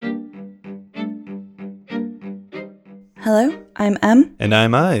Hello, I'm Em. And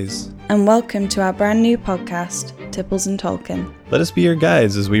I'm Eyes. And welcome to our brand new podcast, Tipples and Tolkien. Let us be your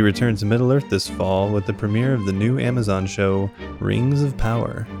guides as we return to Middle-earth this fall with the premiere of the new Amazon show, Rings of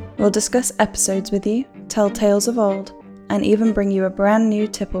Power. We'll discuss episodes with you, tell tales of old, and even bring you a brand new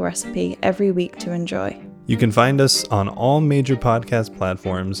tipple recipe every week to enjoy. You can find us on all major podcast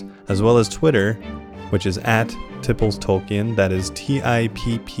platforms, as well as Twitter, which is at Tipples Tolkien, that is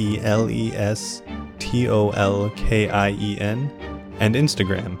TIPPLESTOLKIEN, and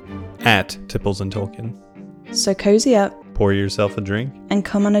Instagram, at Tipples and Tolkien. So cozy up, Pour yourself a drink, and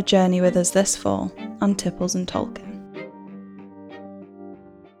come on a journey with us this fall on Tipples and Tolkien.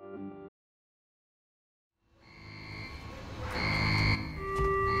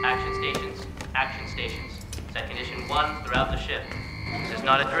 Action stations. Set condition 1 throughout the ship. This is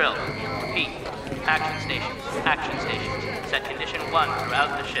not a drill. Repeat. Action stations. Set condition 1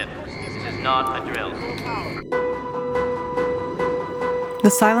 throughout the ship. This is not a drill. The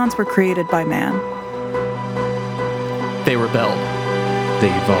Cylons were created by man. They rebelled.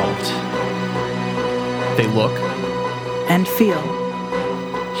 They evolved. They look And feel.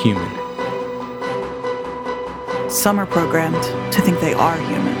 Human. Some are programmed to think they are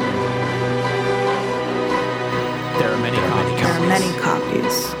human. There are many copies. There are many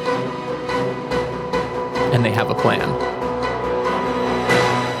copies. And they have a plan.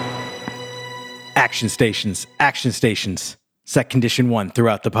 Action stations. Set condition 1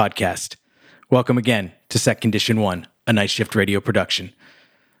 throughout the podcast. Welcome again to Set Condition 1, a Night Shift radio production.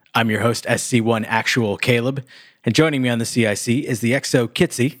 I'm your host, SC1 Actual Caleb, and joining me on the CIC is the XO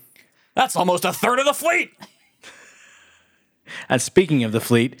Kitsy. That's almost a third of the fleet! And speaking of the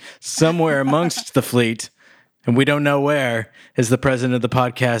fleet, somewhere amongst the fleet, and we don't know where, is the president of the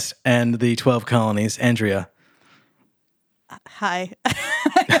podcast and the 12 colonies, Andrea. Hi.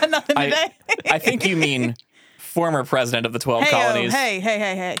 I got nothing today. I think you mean former president of the 12 colonies.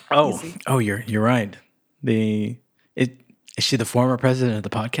 Hey. Oh, Easy. You're right. Is she the former president of the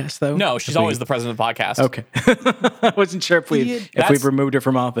podcast, though? No, she's always the president of the podcast. Okay. I wasn't sure if we've removed her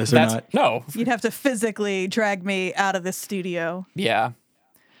from office or not. No. You'd have to physically drag me out of this studio. Yeah.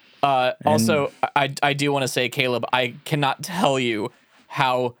 Also, I do want to say, Caleb, I cannot tell you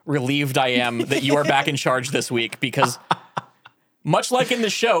how relieved I am that you are back in charge this week, because much like in the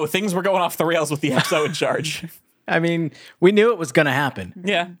show, things were going off the rails with the XO in charge. I mean, we knew it was going to happen.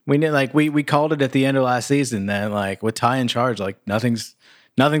 Yeah. We knew, we called it at the end of last season that, with Ty in charge, nothing's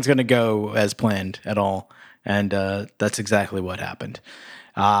going to go as planned at all. And that's exactly what happened.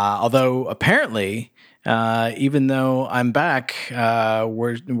 Although apparently, even though I'm back,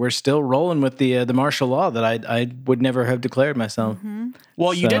 we're still rolling with the martial law that I would never have declared myself. Mm-hmm.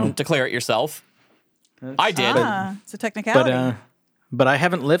 Well, you didn't declare it yourself. I did. It's a technicality. But I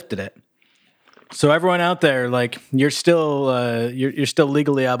haven't lifted it. So everyone out there, you're still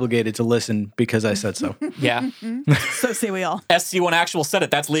legally obligated to listen because I said so. Yeah. So say we all. SC1 Actual said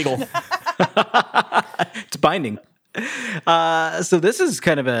it. That's legal. It's binding. So this is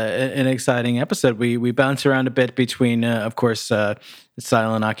kind of an exciting episode. We bounce around a bit between, of course,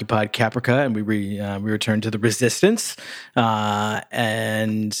 Cylon occupied Caprica, and we return to the Resistance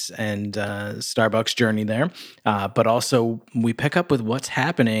and Starbuck's journey there. But also we pick up with what's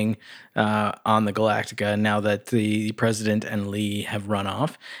happening on the Galactica now that the President and Lee have run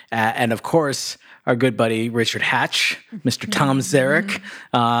off, and of course, our good buddy Richard Hatch, Mr. Tom Zarek,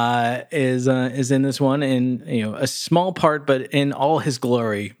 is in this one in a small part, but in all his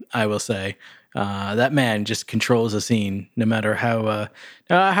glory, I will say. That man just controls a scene, no matter how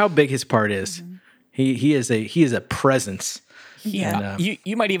big his part is. Mm-hmm. He is a presence. Yeah. And,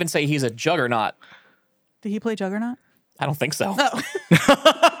 you might even say he's a juggernaut. Did he play Juggernaut? I don't think so. Oh.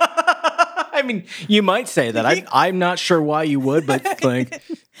 I mean, you might say that. I'm not sure why you would, but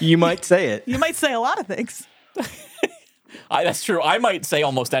you might say it. You might say a lot of things. That's true. I might say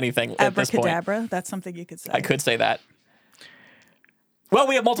almost anything at this point. Abracadabra, that's something you could say. I could say that. Well,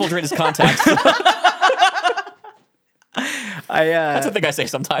 we have multiple greatest contacts. That's a thing I say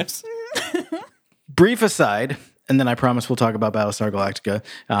sometimes. Brief aside, and then I promise we'll talk about Battlestar Galactica,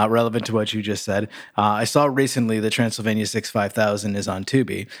 relevant to what you just said. I saw recently the Transylvania 65000 is on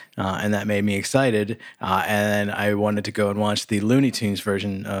Tubi, and that made me excited. And then I wanted to go and watch the Looney Tunes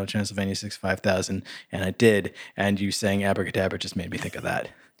version of Transylvania 65000, and I did. And you saying Abracadabra just made me think of that.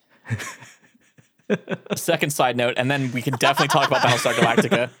 Second side note, and then we can definitely talk about Battlestar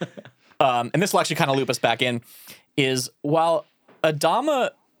Galactica. And this will actually kind of loop us back in, is while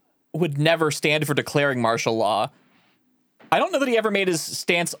Adama would never stand for declaring martial law, I don't know that he ever made his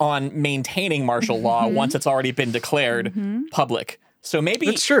stance on maintaining martial law once it's already been declared public. So maybe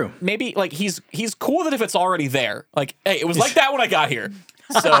That's true. Maybe like he's cool that if it's already there. Like, hey, it was like that when I got here.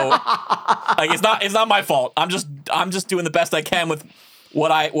 So like it's not my fault. I'm just doing the best I can with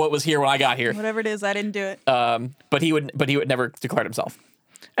what was here when I got here. Whatever it is, I didn't do it. But he would never declare himself.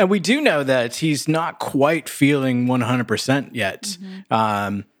 And we do know that he's not quite feeling 100% yet.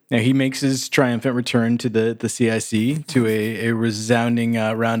 Now he makes his triumphant return to the CIC to a resounding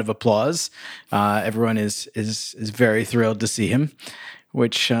round of applause. Everyone is very thrilled to see him,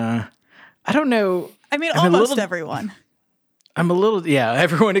 which I don't know. I mean, I'm almost everyone.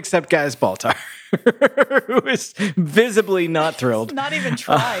 Everyone except Gaz Baltar, who is visibly not thrilled. Not even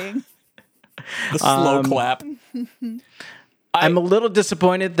trying. The slow clap. I'm a little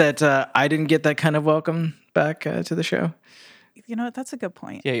disappointed that I didn't get that kind of welcome back to the show. You know what? That's a good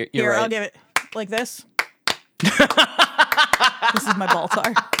point. Yeah, you're Here, right. I'll give it like this. This is my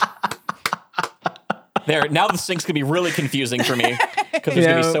Baltar. There, now the sync's gonna be really confusing for me because there's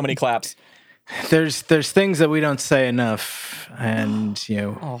gonna be so many claps. There's things that we don't say enough, and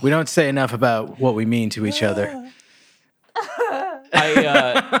we don't say enough about what we mean to each other.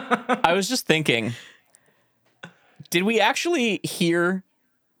 I was just thinking, did we actually hear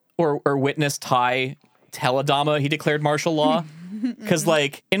or witness Ty tell Adama he declared martial law? Because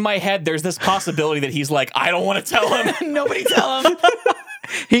like in my head, there's this possibility that he's like, I don't want to tell him. Nobody tell him.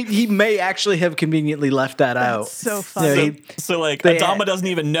 He may actually have convenient left that out. So funny. So like They- Adama doesn't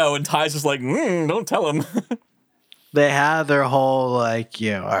even know, and Ty's just like, don't tell him. They have their whole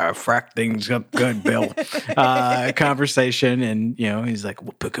frack things up good, Bill, conversation, and he's like,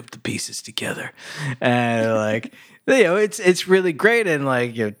 we'll pick up the pieces together, and like it's really great, and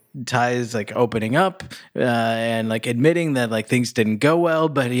like Ty is like opening up and like admitting that like things didn't go well,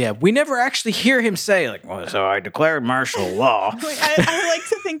 but we never actually hear him say like, well, so I declared martial law. I like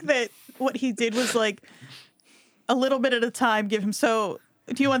to think that what he did was like a little bit at a time give him. So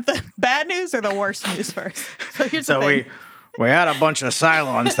do you want the bad news or the worst news first? So here's the So thing. we had a bunch of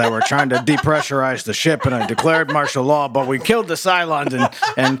Cylons that were trying to depressurize the ship, and I declared martial law, but we killed the Cylons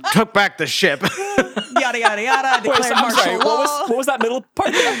and took back the ship. Yada yada yada. Declared I'm martial sorry. law. What was that middle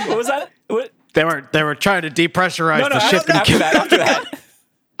part? What was that? What? They were trying to depressurize the ship and after kill. that.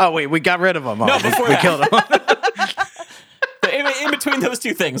 Oh wait, we got rid of them. No, before we that. killed them. In between those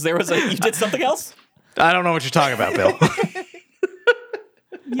two things, you did something else? I don't know what you're talking about, Bill.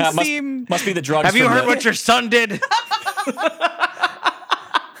 You seem Must be the drugs. Have you from heard the- what your son did?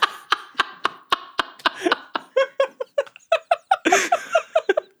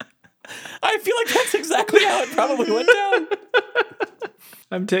 I feel like that's exactly how it probably went down.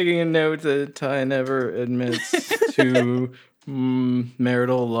 I'm taking a note that Ty never admits to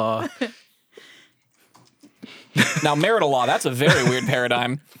marital law. Now, marital law, that's a very weird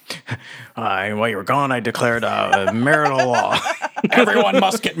paradigm. While you were gone, I declared marital law. Everyone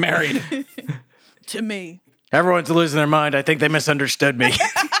must get married. to me. Everyone's losing their mind. I think they misunderstood me.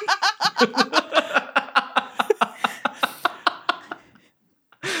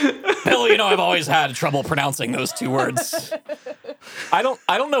 Bill, I've always had trouble pronouncing those two words. I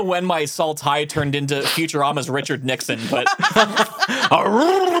don't know when my Saul Ty turned into Futurama's Richard Nixon, but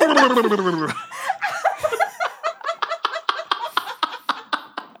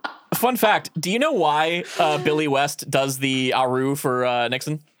fun fact, do you know why Billy West does the Aru for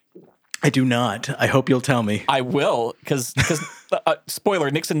Nixon? I do not. I hope you'll tell me. I will, because spoiler,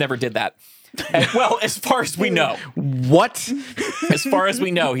 Nixon never did that. Well, as far as we know. What? As far as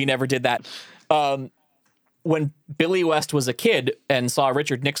we know, he never did that. When Billy West was a kid and saw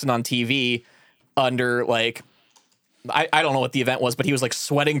Richard Nixon on TV under like, I don't know what the event was, but he was like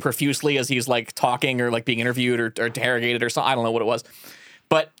sweating profusely as he's like talking or like being interviewed or interrogated or something. I don't know what it was.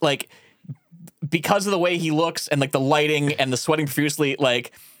 But like, because of the way he looks and like the lighting and the sweating profusely,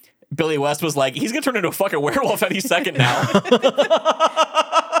 like Billy West was like, he's going to turn into a fucking werewolf any second now.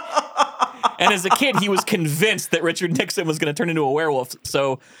 And as a kid, he was convinced that Richard Nixon was going to turn into a werewolf.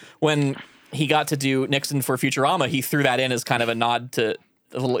 So when he got to do Nixon for Futurama, he threw that in as kind of a nod to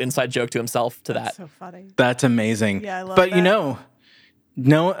a little inside joke to himself to that. So funny. That's amazing. Yeah, I love but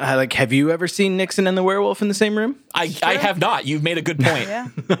that. have you ever seen Nixon and the werewolf in the same room? I have not. You've made a good point. Yeah.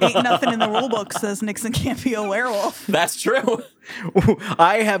 Ain't nothing in the rule book says Nixon can't be a werewolf. That's true.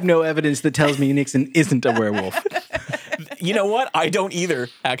 I have no evidence that tells me Nixon isn't a werewolf. You know what? I don't either,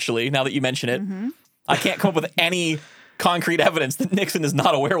 actually, now that you mention it. Mm-hmm. I can't come up with any concrete evidence that Nixon is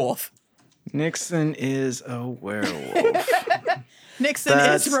not a werewolf. Nixon is a werewolf. Nixon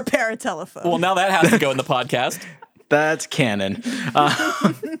is repair a telephone. Well, now that has to go in the podcast. That's canon.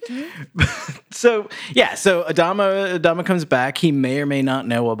 So Adama comes back. He may or may not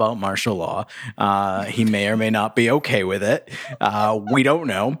know about martial law. He may or may not be okay with it. We don't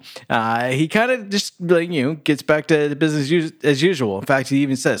know. He kind of just gets back to business as usual. In fact, he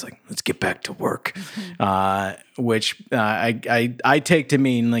even says let's get back to work, which I take to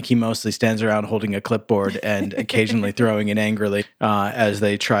mean he mostly stands around holding a clipboard and occasionally throwing it angrily as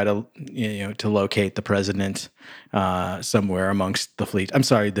they try to to locate the president somewhere amongst the fleet. I'm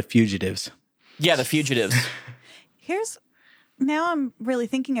sorry, the fugitives. Yeah, the fugitives. Now I'm really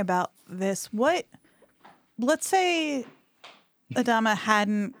thinking about this. Let's say Adama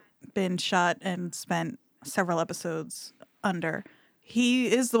hadn't been shot and spent several episodes under. He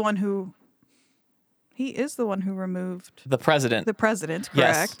is the one who removed The president. the president,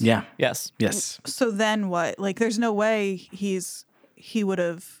 Yes. correct? Yeah. Yes. Yes. So then what? There's no way he would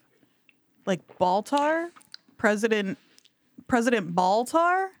have Baltar? President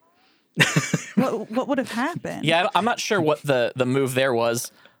Baltar? what would have happened? Yeah, I'm not sure what the move there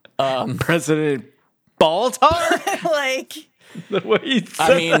was. President Baltar? The way he said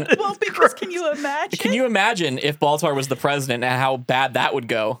I mean, Well, because can you imagine? can you imagine if Baltar was the president and how bad that would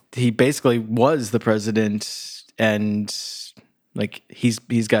go? he basically was the president, and he's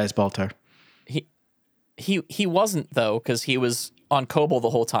Gaius Baltar. He wasn't though, because he was on Kobol the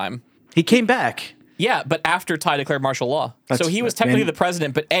whole time. He came back. Yeah, but after Ty declared martial law. That's So he was right. technically And- the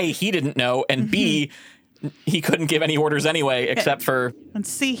president, but A, he didn't know, and B, he couldn't give any orders anyway, except for And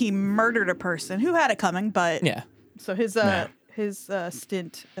C, he murdered a person who had it coming, but yeah. So his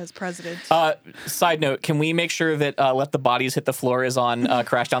stint as president. Side note: can we make sure that "Let the Bodies Hit the Floor" is on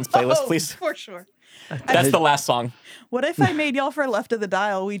Crashdown's playlist, please? For sure. That's the last song. What if I made y'all for Left of the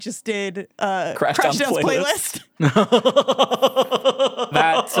Dial? We just did Crashdown's playlist.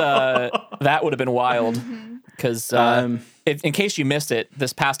 That would have been wild. Because in case you missed it,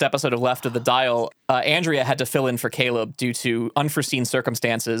 this past episode of Left of the Dial, Andrea had to fill in for Caleb due to unforeseen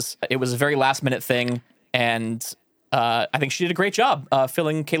circumstances. It was a very last minute thing, and I think she did a great job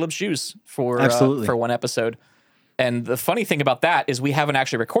filling Caleb's shoes for one episode. And the funny thing about that is we haven't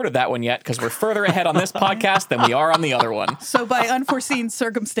actually recorded that one yet because we're further ahead on this podcast than we are on the other one. So by unforeseen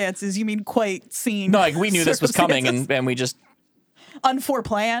circumstances, you mean quite seen? No, we knew this was coming, and we just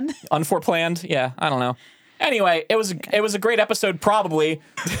unforeplanned. Yeah, I don't know. Anyway, it was a great episode, probably.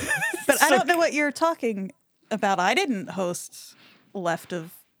 But I don't know what you're talking about. I didn't host Left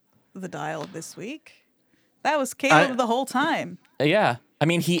of the Dial this week. That was Caleb the whole time. Yeah, I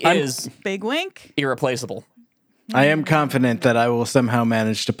mean he is Big wink. irreplaceable. I am confident that I will somehow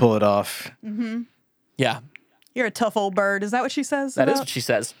manage to pull it off. Yeah, You're a tough old bird. Is that what she says? that is what she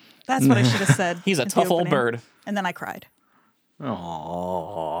says. That's what I should have said. He's a at the tough old opening. bird. And then I cried.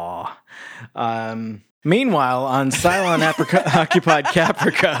 Aww. Meanwhile, on Cylon occupied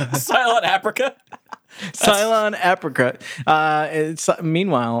Caprica. Silent Africa. Cylon apricot.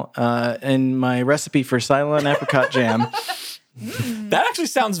 Meanwhile, in my recipe for Cylon apricot jam, That actually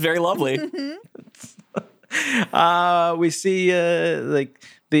sounds very lovely. we see the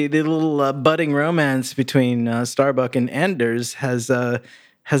little budding romance between Starbuck and Anders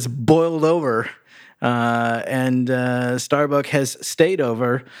has boiled over. And Starbuck has stayed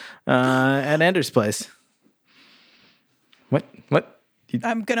over at Anders' place. What?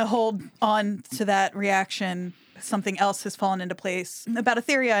 I'm going to hold on to that reaction. Something else has fallen into place about a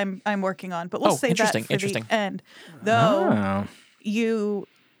theory I'm working on, but we'll save that for the end. Though you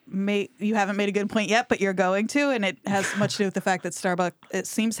haven't made a good point yet, but you're going to, and it has much to do with the fact that Starbuck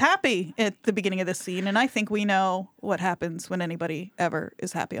seems happy at the beginning of this scene, and I think we know what happens when anybody ever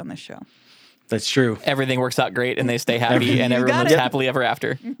is happy on this show. That's true. Everything works out great and they stay happy and everyone got lives it. happily ever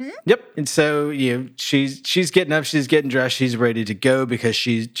after. Yep. And so she's getting up, she's getting dressed, she's ready to go because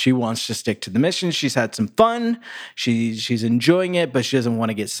she wants to stick to the mission. She's had some fun, she's enjoying it, but she doesn't want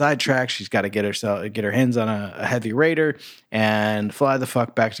to get sidetracked. She's got to get her hands on a heavy raider and fly the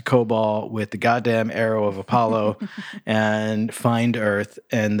fuck back to Kobol with the goddamn arrow of Apollo and find Earth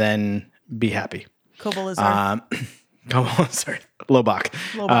and then be happy. Kobol is Earth. Kobol is Earth.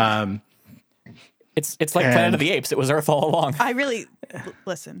 Lobach. It's like Planet of the Apes. It was Earth all along. I really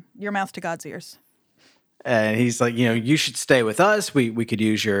listen. Your mouth to God's ears. And he's like, you should stay with us. We could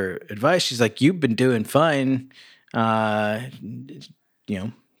use your advice. She's like, you've been doing fine.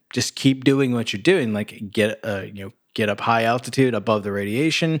 Just keep doing what you're doing. Like get up high altitude above the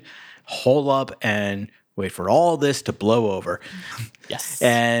radiation, hole up and wait for all this to blow over. Yes.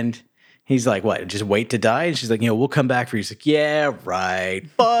 And he's like, what, just wait to die? And she's like, we'll come back for you. He's like, yeah, right.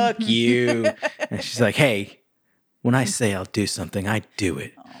 Fuck you. And she's like, hey, when I say I'll do something, I do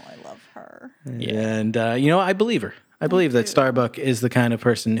it. Oh, I love her. And, I believe her. I believe that Starbuck is the kind of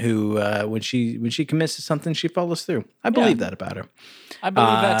person who, when she commits to something, she follows through. I believe that about her. I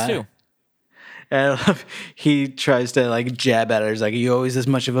believe that too. And he tries to like jab at her. He's like, "Are you always as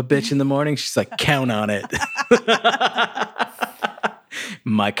much of a bitch in the morning?" She's like, "Count on it."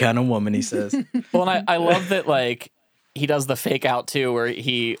 My kind of woman, he says. Well, and I love that like he does the fake out too, where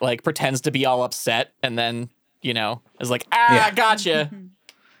he like pretends to be all upset and then is like, gotcha.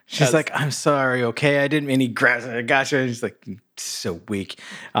 She's like, "I'm sorry, okay? I didn't mean he grabs her. Gotcha." And he's like, so weak.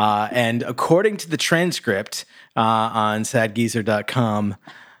 And according to the transcript on sadgeezer.com,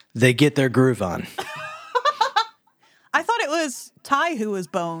 they get their groove on. I thought it was Ty who was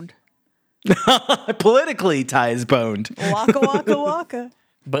boned. Politically, Ty is boned. Waka, waka, waka.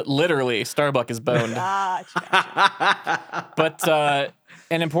 But literally, Starbuck is boned. Gotcha. But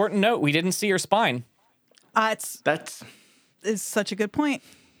an important note, we didn't see her spine. It's such a good point.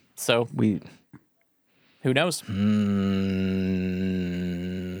 So who knows?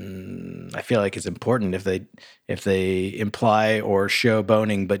 I feel like it's important if they imply or show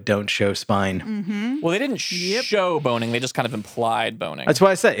boning but don't show spine. Mm-hmm. Well, they didn't show boning; they just kind of implied boning. That's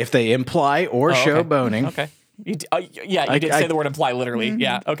why I said if they imply or show boning. Okay. You did say the word imply literally. Mm-hmm.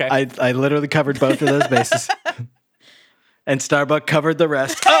 Yeah. Okay. I literally covered both of those bases, and Starbuck covered the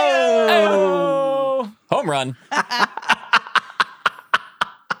rest. Oh! Home run.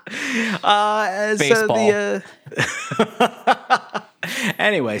 Baseball.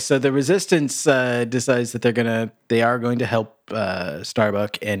 Anyway, so the Resistance decides that they are going to help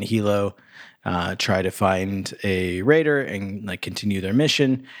Starbuck and Hilo try to find a raider and like continue their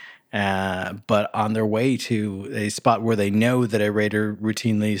mission. But on their way to a spot where they know that a raider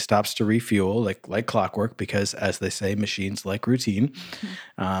routinely stops to refuel, like clockwork, because as they say, machines like routine.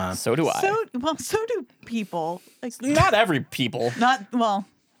 So do I. So do people. Like, not every people.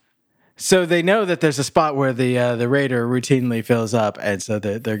 So they know that there's a spot where the raider routinely fills up, and so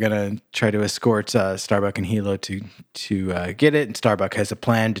they're gonna try to escort Starbuck and Hilo to get it. And Starbuck has a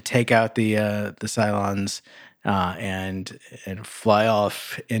plan to take out the Cylons and fly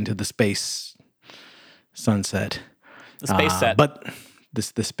off into the space sunset. The space set, but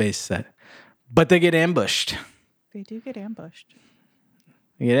the space set. But they get ambushed. They do get ambushed.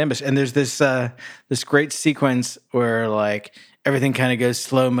 They get ambushed, and there's this great sequence where like everything kind of goes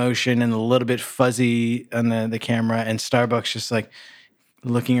slow motion and a little bit fuzzy on the camera, and Starbuck's just like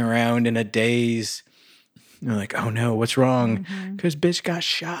looking around in a daze. They're like, "Oh no, what's wrong?" Because bitch got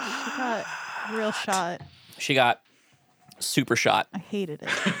shot. She got real shot. She got super shot. I hated it.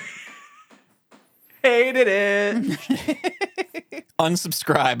 Hated it.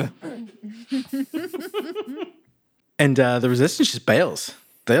 Unsubscribe. And the Resistance just bails.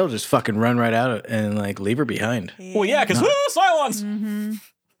 They'll just fucking run right out and like leave her behind. Well, yeah, because Cylons. Mm-hmm.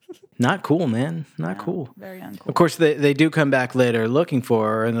 Not cool, man. Not cool. Very uncool. Of course, they do come back later looking for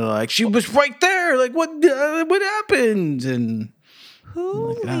her, and they're like, "She was right there. Like, what happened?" And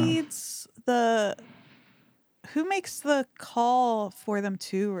who leads the? Who makes the call for them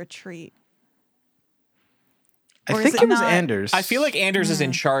to retreat? I think it was Anders. I feel like Anders is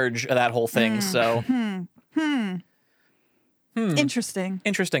in charge of that whole thing. So. Interesting.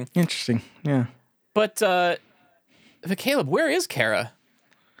 Yeah. But Caleb, where is Kara?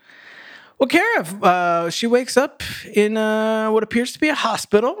 Well, Kara, she wakes up in what appears to be a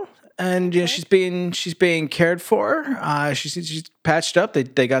hospital, and she's being cared for. She's patched up.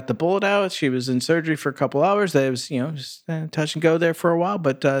 They got the bullet out. She was in surgery for a couple hours. They was just touch and go there for a while,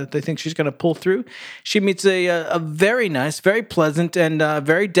 but they think she's going to pull through. She meets a very nice, very pleasant, and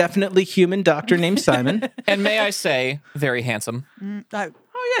very definitely human doctor named Simon. And may I say, very handsome.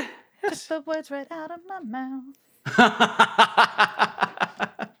 Oh yeah, yes. Just the words right out of my mouth.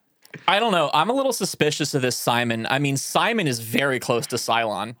 I don't know. I'm a little suspicious of this Simon. I mean, Simon is very close to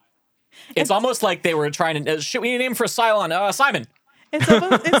Cylon. It's almost like they were trying to we need a name for Cylon. Simon. It's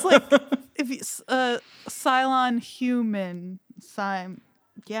like if you, Cylon human Simon.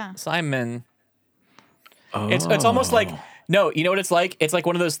 Oh. It's almost like no. You know what it's like? It's like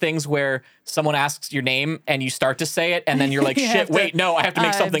one of those things where someone asks your name and you start to say it, and then you're like, shit. Wait, no, I have to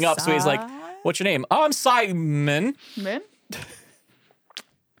make something up. So he's like, "What's your name?" "Oh, I'm Simon." Man.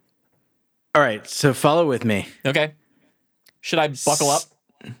 All right, so follow with me. Okay. Should I buckle up?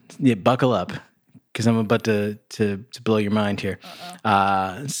 Yeah, buckle up, because I'm about to blow your mind here.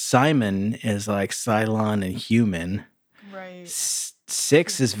 Simon is like Cylon and human. Right.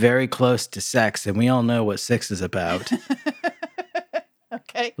 6 is very close to sex, and we all know what 6 is about.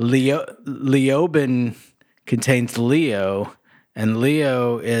 Okay. Leoben contains Leo, and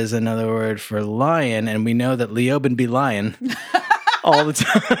Leo is another word for lion, and we know that Leoben be lying all the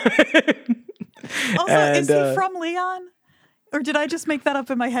time. Also, is he from Leon? Or did I just make that up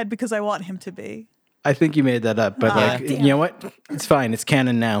in my head because I want him to be? I think you made that up, but you know what? It's fine. It's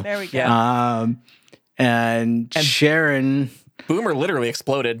canon now. There we go. Yeah. And Sharon... Boomer literally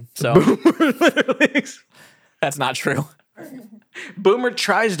exploded, so... That's not true. Boomer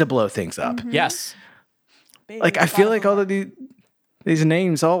tries to blow things up. Mm-hmm. Yes. Like, I feel like all of these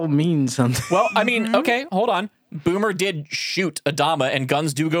names all mean something. Well, I mean, okay, hold on. Boomer did shoot Adama, and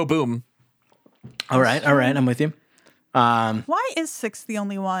guns do go boom. All right, I'm with you. Why is 6 the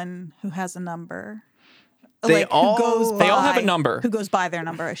only one who has a number? They all have a number. Who goes by their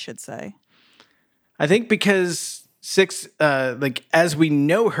number, I should say. I think because 6, like, as we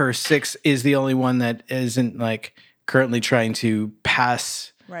know her, 6 is the only one that isn't, like, currently trying to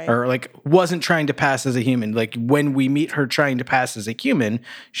pass, right. Or, like, wasn't trying to pass as a human. Like, when we meet her trying to pass as a human,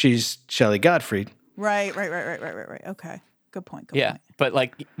 she's Shelley Gottfried. Right. Okay. Good point. But,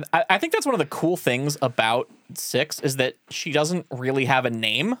 like, I think that's one of the cool things about 6 is that she doesn't really have a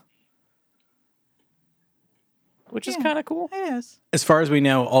name. Which is kind of cool. It is. As far as we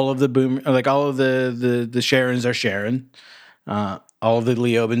know, all of the all of the Sharons are Sharon. All of the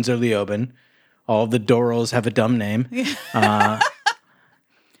Leobans are Leoban. All of the Doros have a dumb name.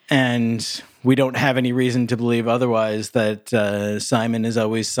 And we don't have any reason to believe otherwise that Simon is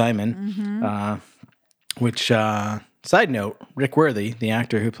always Simon. Mm-hmm. Side note, Rick Worthy, the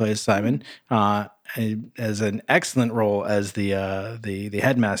actor who plays Simon, has an excellent role as the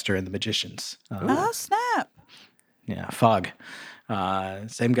headmaster in The Magicians. Snap. Yeah, Fogg.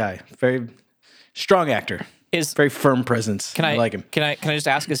 Same guy. Very strong actor. Very firm presence. I like him. Can I just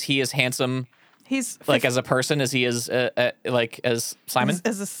ask, is he as handsome? He's like as a person as he is like as Simon?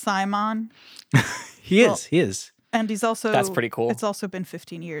 As a Simon. He is. And he's also That's pretty cool. It's also been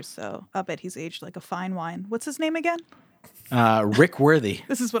 15 years, so I'll bet he's aged like a fine wine. What's his name again? Rick Worthy.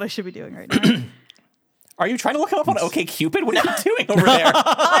 This is what I should be doing right now. Are you trying to look him up on OkCupid? What are you doing over there?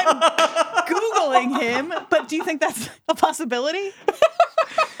 I'm Googling him, but do you think that's a possibility?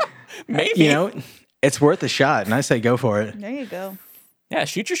 Maybe. You know, it's worth a shot, and I say go for it. There you go. Yeah,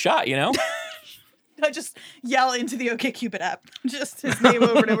 shoot your shot, you know? I just yell into the OkCupid app. Just his name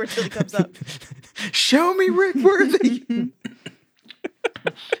over and over until he comes up. Show me Rick Worthy.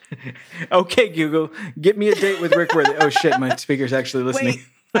 Okay, Google, get me a date with Rick Worthy. Oh, shit, my speaker's actually listening. Wait.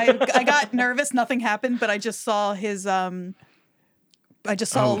 I got nervous. Nothing happened, but I just saw his. Like a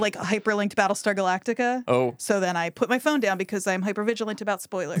hyperlinked Battlestar Galactica. Oh, so then I put my phone down because I'm hypervigilant about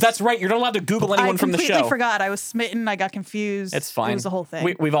spoilers. That's right. You're not allowed to Google anyone from the show. I completely forgot. I was smitten. I got confused. It's fine. It was the whole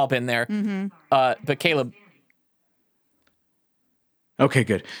thing. We've all been there. Mm-hmm. But Caleb. Okay,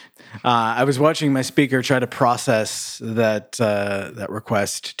 good. I was watching my speaker try to process that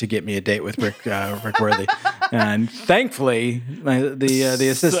request to get me a date with Rick Worthy, and thankfully, the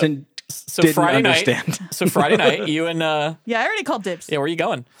assistant didn't understand. So Friday night, you and yeah, I already called dibs. Yeah, where are you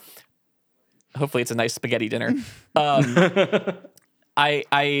going? Hopefully, it's a nice spaghetti dinner.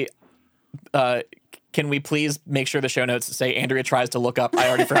 Can we please make sure the show notes say Andrea tries to look up? I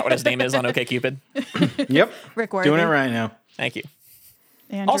already forgot what his name is on OkCupid. Yep, Rick Worthy. Doing it right now. Thank you.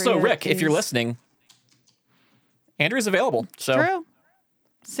 Andrea also, Rick, if you're listening, Andrea's available. So true.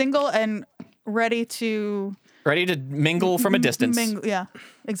 Single and ready to mingle from a distance. Yeah,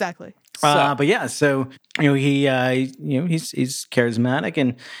 exactly. But yeah, so he's charismatic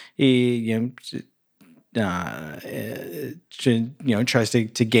and he tries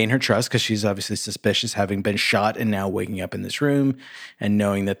to gain her trust because she's obviously suspicious, having been shot and now waking up in this room and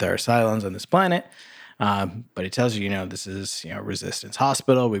knowing that there are Cylons on this planet. But he tells you, this is, Resistance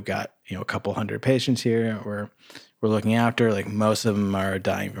Hospital. We've got, a couple hundred patients here we're looking after. Like, most of them are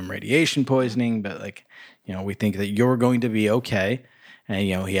dying from radiation poisoning, but we think that you're going to be okay.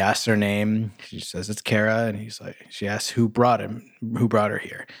 And, he asks her name. She says it's Kara. And she asks who brought her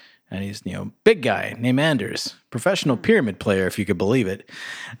here. And he's, big guy named Anders, professional pyramid player, if you could believe it.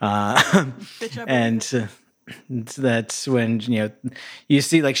 And that's when, you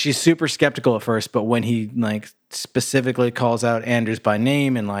see, she's super skeptical at first, but when he, specifically calls out Anders by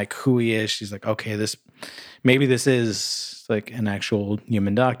name and, who he is, she's like, okay, maybe this is, an actual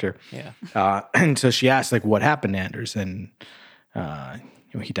human doctor. Yeah. And so she asks, what happened to Anders? And,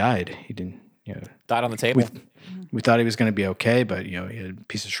 he died. He didn't, died on the table. We thought he was going to be okay, but, he had a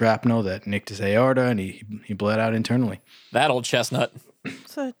piece of shrapnel that nicked his aorta and he bled out internally. That old chestnut.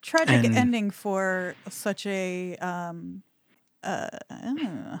 It's a tragic ending for such a,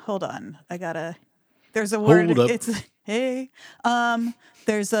 hold on. There's a word. Hold up. It's, hey,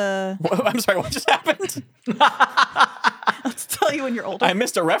 there's a. I'm sorry, what just happened? Let's tell you when you're older. I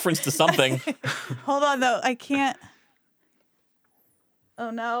missed a reference to something. Hold on, though. I can't. Oh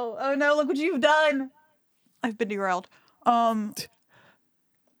no! Look what you've done. I've been derailed. I'm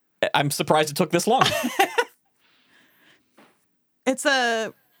surprised it took this long. It's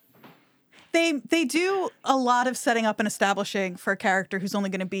They do a lot of setting up and establishing for a character who's only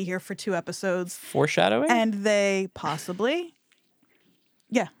going to be here for 2 episodes. Foreshadowing? And they possibly...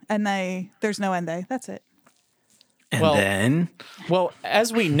 Yeah, and there's no end they. That's it. And then... Well,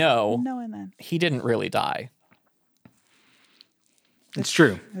 as we know, no and then. He didn't really die. It's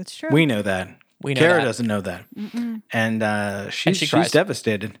true. It's true. We know that. Kara doesn't know that. Mm-mm. And she's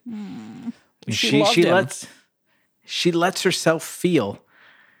devastated. Mm. She lets herself feel,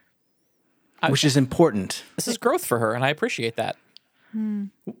 which is important. This is growth for her, and I appreciate that.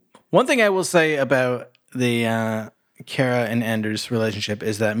 One thing I will say about the Kara and Anders relationship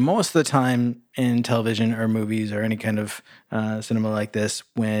is that most of the time in television or movies or any kind of cinema like this,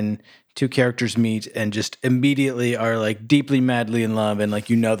 when 2 characters meet and just immediately are like deeply, madly in love and like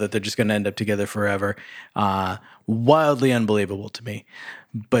you know that they're just going to end up together forever, wildly unbelievable to me.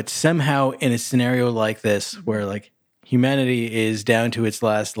 But somehow in a scenario like this where like humanity is down to its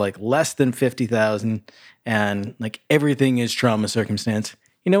last like less than 50,000 and like everything is trauma circumstance,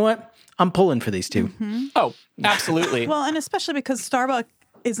 you know what? I'm pulling for these 2. Mm-hmm. Oh, absolutely. Well, and especially because Starbuck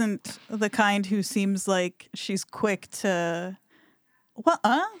isn't the kind who seems like she's quick to...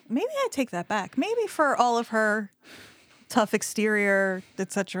 Well, maybe I take that back. Maybe for all of her tough exterior,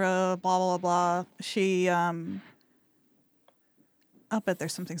 etc., blah, blah, blah, she... I'll bet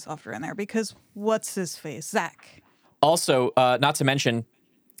there's something softer in there because what's his face? Zach. Also, not to mention,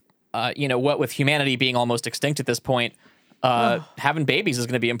 what with humanity being almost extinct at this point, having babies is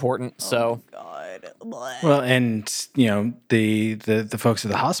going to be important. So, God. Well, and the folks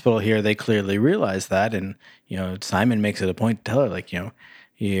at the hospital here, they clearly realize that, and Simon makes it a point to tell her, like, you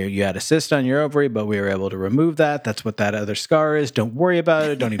had a cyst on your ovary, but we were able to remove that. That's what that other scar is. Don't worry about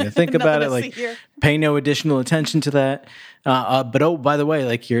it. Don't even think about it. Like, pay no additional attention to that. But oh, by the way,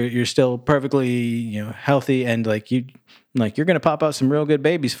 like you're still perfectly healthy, and you're going to pop out some real good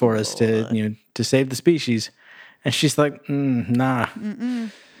babies for us to save the species. And she's like, nah.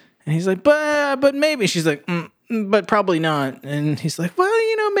 Mm-mm. And he's like, but maybe. She's like, but probably not. And he's like, well,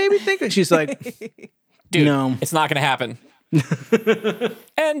 maybe think it. She's like, dude, no, it's not going to happen.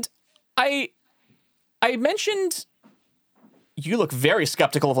 And I mentioned, you look very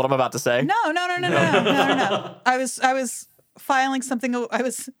skeptical of what I'm about to say. No. I was filing something. I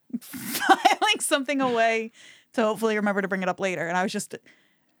was filing something away to hopefully remember to bring it up later. And I was just,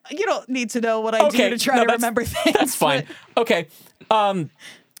 you don't need to know what I do to try to remember things. That's fine. Okay. I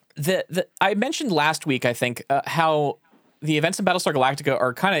mentioned last week, I think, how the events in Battlestar Galactica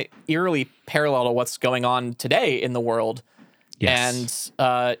are kind of eerily parallel to what's going on today in the world. Yes.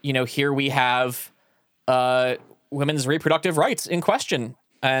 And, here we have women's reproductive rights in question.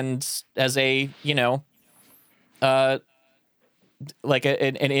 And as a, like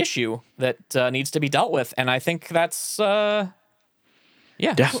an issue that needs to be dealt with. And I think that's, yeah.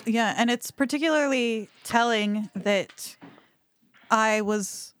 Yeah, and it's particularly telling that I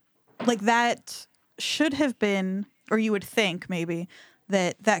was, like, that should have been, or you would think maybe,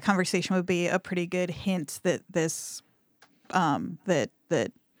 that conversation would be a pretty good hint that this...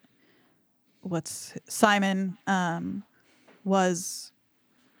 that Simon was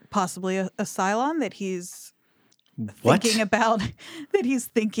possibly a Cylon, that he's thinking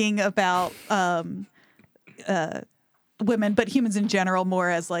about women, but humans in general more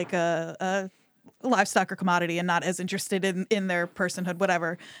as like a livestock or commodity, and not as interested in their personhood,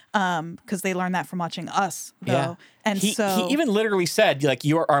 whatever, because they learned that from watching us, though. Yeah. And he even literally said, like,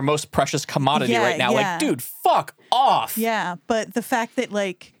 you are our most precious commodity right now. Yeah. Like, dude, fuck off. Yeah, but the fact that,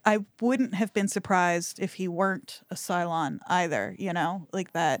 like, I wouldn't have been surprised if he weren't a Cylon either,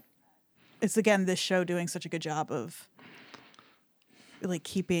 like that. It's, again, this show doing such a good job of, like,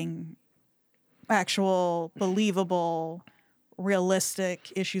 keeping actual, believable,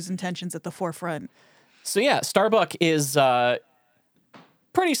 realistic issues and tensions at the forefront. So yeah, Starbuck is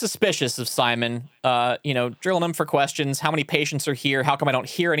pretty suspicious of Simon, drilling him for questions. How many patients are here? How come I don't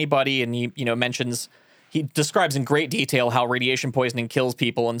hear anybody? And he, he describes in great detail how radiation poisoning kills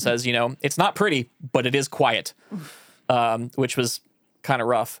people and says, it's not pretty, but it is quiet, which was kind of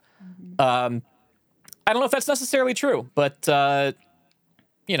rough. I don't know if that's necessarily true, but,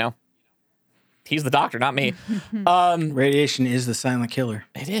 he's the doctor, not me. Radiation is the silent killer.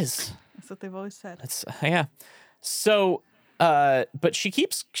 It is. That's what they've always said. Yeah. So, but she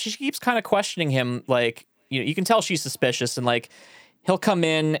keeps kind of questioning him. Like, you can tell she's suspicious, and like, he'll come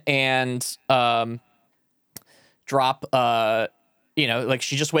in and drop like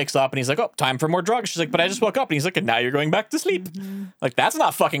she just wakes up and he's like, oh, time for more drugs. She's like, but I just woke up. And he's like, and now you're going back to sleep. Like, that's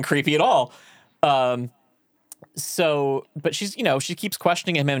not fucking creepy at all. So, but she's, she keeps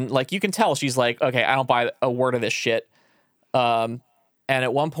questioning him, and like, you can tell she's like, okay, I don't buy a word of this shit. And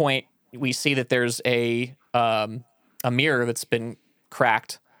at one point we see that there's a mirror that's been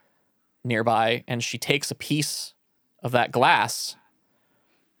cracked nearby, and she takes a piece of that glass,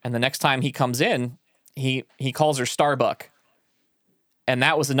 and the next time he comes in, he calls her Starbuck. And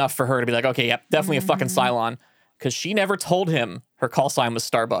that was enough for her to be like, okay, yep, definitely a fucking Cylon, because she never told him her call sign was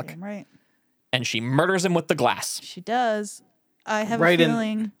Starbuck. Damn right. And she murders him with the glass. She does. I have a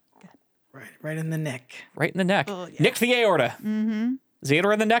feeling. Right in the neck. Right in the neck. Oh, yeah. Nick the aorta. Mm-hmm. Is the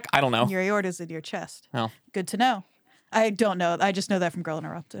aorta in the neck? I don't know. Your aorta's in your chest. Oh. Good to know. I don't know. I just know that from Girl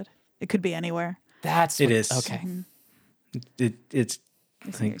Interrupted. It could be anywhere. It is. Okay. It's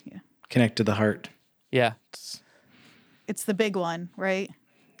connect to the heart. Yeah. It's the big one, right?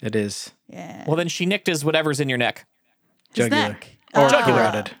 It is. Yeah. Well, then she nicked his whatever's in your neck. His Jugular. neck. Or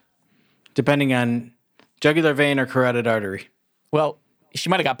carotid. Depending on jugular vein or carotid artery. Well, she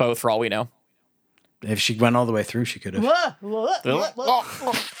might have got both for all we know. If she went all the way through, she could have. What?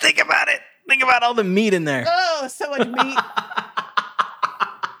 Think about it. Think about all the meat in there. Oh, so much meat.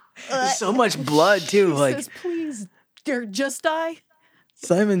 There's so much blood too. Jesus, please, just die.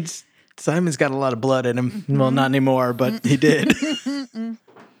 Simon's got a lot of blood in him. Well, not anymore, but he did. He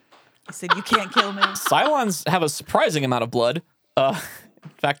said, "You can't kill me." Cylons have a surprising amount of blood. In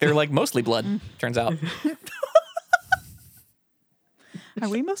fact, they're like mostly blood. Turns out. Are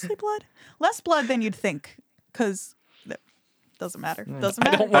we mostly blood? Less blood than you'd think, because doesn't matter. Doesn't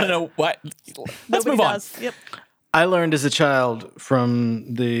matter. I don't want to know what. Let's move on. Yep. I learned as a child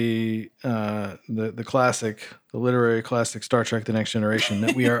from the classic, the literary classic Star Trek: The Next Generation,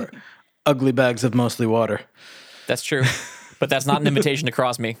 that we are ugly bags of mostly water. That's true, but that's not an invitation to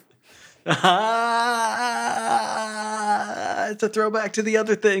cross me. It's a throwback to the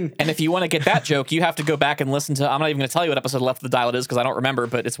other thing. And if you want to get that joke, you have to go back and listen to. I'm not even going to tell you what episode Left of the Dial it is because I don't remember,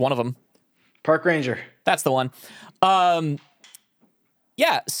 but it's one of them. Park Ranger. That's the one.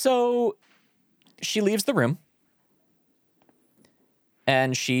 Yeah. So she leaves the room.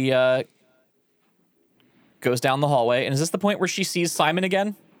 And she goes down the hallway. And is this the point where she sees Simon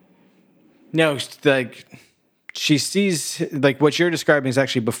again? No, like she sees like what you're describing is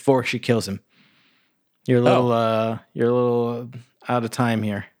actually before she kills him. You're a little out of time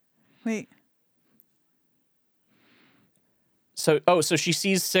here. Wait. So she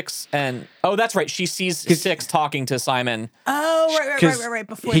sees Six and that's right. She sees Six talking to Simon. Oh, right.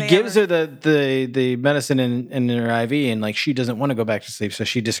 Before he gives her the medicine in her IV, and like she doesn't want to go back to sleep, so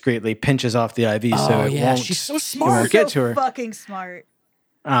she discreetly pinches off the IV so it won't. She's so smart. It won't get to her. Fucking smart.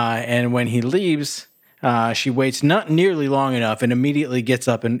 And when he leaves, she waits not nearly long enough and immediately gets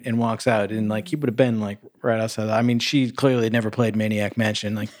up and walks out. And like he would have been like right outside. I mean, she clearly never played Maniac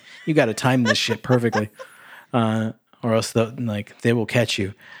Mansion. Like you got to time this shit perfectly. Or else they will catch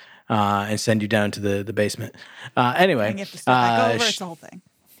you and send you down to the basement. Anyway, you have to step back over. It's the whole thing.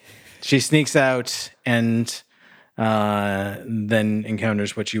 She sneaks out and then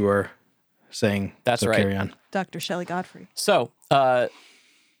encounters what you were saying. That's so right. Carry on. Dr. Shelley Godfrey. So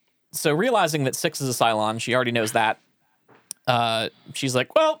realizing that Six is a Cylon, she already knows that. She's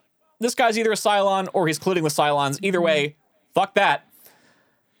like, well, this guy's either a Cylon or he's colluding with Cylons. Either way, fuck that.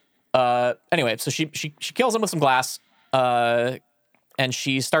 Anyway, so she kills him with some glass. And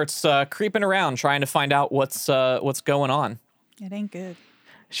she starts creeping around trying to find out what's going on. It ain't good.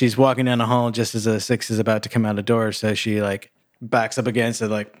 She's walking down the hall just as a Six is about to come out the door, so she like backs up against it,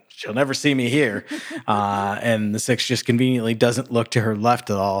 like she'll never see me here. And the Six just conveniently doesn't look to her left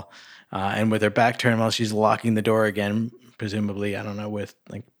at all. And with her back turned while she's locking the door again, presumably, I don't know, with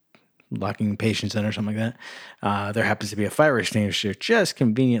like locking patients in or something like that. There happens to be a fire extinguisher just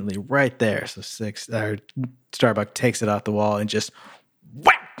conveniently right there. So Starbuck takes it off the wall and just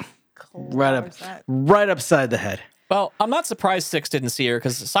whack right upside the head. Well, I'm not surprised Six didn't see her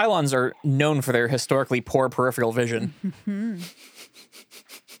because Cylons are known for their historically poor peripheral vision.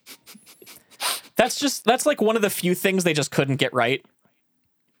 That's like one of the few things they just couldn't get right.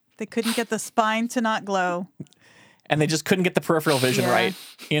 They couldn't get the spine to not glow. And they just couldn't get the peripheral vision right,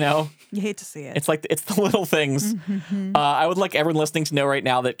 you know? You hate to see it. It's like, it's the little things. I would like everyone listening to know right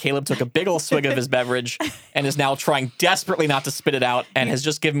now that Caleb took a big old swig of his beverage and is now trying desperately not to spit it out and has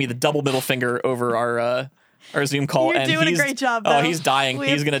just given me the double middle finger over our Zoom call. You're doing a great job, though. Oh, he's dying.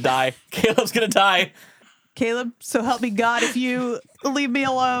 He's going to die. Caleb's going to die. Caleb, so help me God if you leave me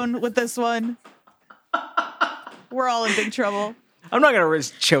alone with this one. We're all in big trouble. I'm not going to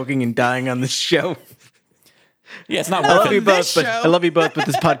risk choking and dying on this show. Yeah, it's not I worth love you it. both, but I love you both, but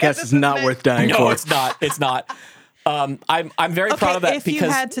this podcast is not worth dying for. No, it's not. It's not. I'm very proud of that if because you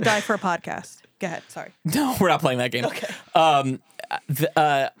had to die for a podcast. Go ahead. Sorry. No, we're not playing that game. Okay.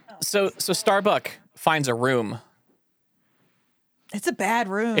 So Starbuck finds a room. It's a bad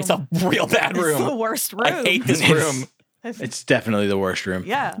room. It's a real bad room. It's the worst room. I hate this room. It's definitely the worst room.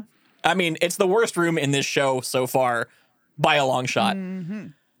 Yeah. I mean, it's the worst room in this show so far by a long shot. Mm-hmm.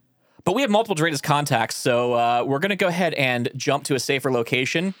 But we have multiple Dreda's contacts, so we're going to go ahead and jump to a safer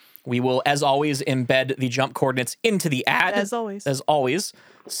location. We will, as always, embed the jump coordinates into the ad. As always.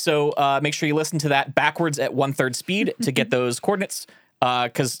 So make sure you listen to that backwards at 1/3 speed to get those coordinates.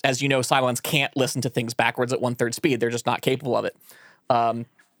 Because, as you know, Cylons can't listen to things backwards at 1/3 speed. They're just not capable of it. So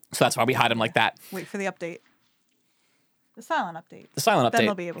that's why we hide them like that. Wait for the update. The Cylon update. Then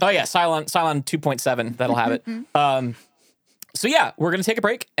they'll be able to. Oh, yeah, Cylon 2.7. That'll have it. So, yeah, we're going to take a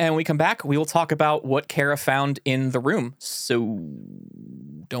break. And when we come back, we will talk about what Kara found in the room. So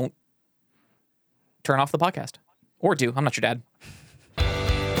don't turn off the podcast. Or do. I'm not your dad.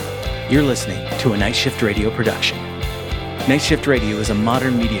 You're listening to a Night Shift Radio production. Night Shift Radio is a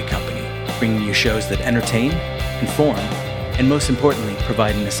modern media company bringing you shows that entertain, inform, and most importantly,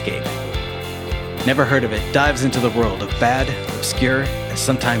 provide an escape. Never Heard of It dives into the world of bad, obscure, and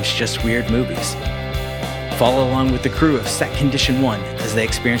sometimes just weird movies. Follow along with the crew of Set Condition 1 as they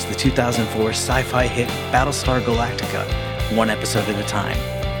experience the 2004 sci-fi hit Battlestar Galactica, one episode at a time.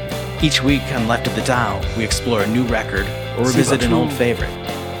 Each week on Left of the Dial, we explore a new record or revisit an old favorite.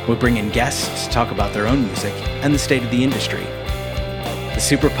 We'll bring in guests to talk about their own music and the state of the industry. The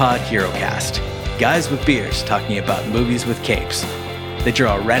Superpod Hero Cast, guys with beers talking about movies with capes. They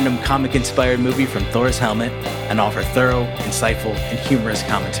draw a random comic-inspired movie from Thor's helmet and offer thorough, insightful, and humorous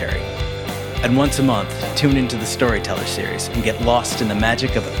commentary. And once a month, tune into the Storyteller series and get lost in the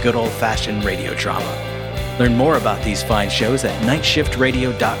magic of a good old-fashioned radio drama. Learn more about these fine shows at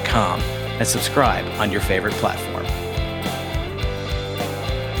nightshiftradio.com and subscribe on your favorite platform.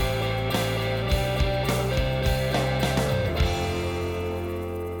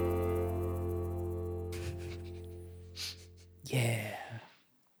 Yeah.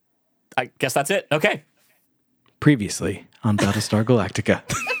 I guess that's it. Okay. Previously on Battlestar Galactica.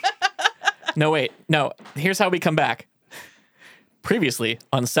 No, wait. No. Here's how we come back. Previously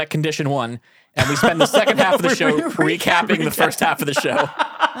on Set Condition 1, and we spend the second half of the show recapping the first half of the show.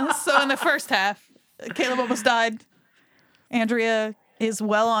 So in the first half, Caleb almost died. Andrea is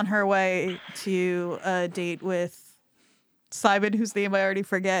well on her way to a date with Simon, whose name I already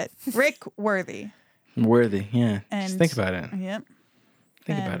forget. Rick Worthy. Worthy, yeah. And, just think about it. Yep.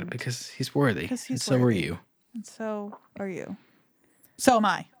 Think about it, because he's worthy. Because and so are you. And so are you. So am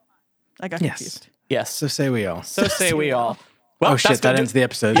I. I got confused. Yes. So say we all. So say we all. Well, oh shit, that ends the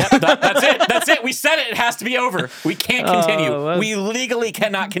episode. Yep, that's it. That's it. We said it. It has to be over. We can't continue. We legally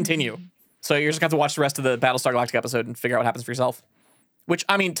cannot continue. So you're just going to have to watch the rest of the Battlestar Galactica episode and figure out what happens for yourself. Which,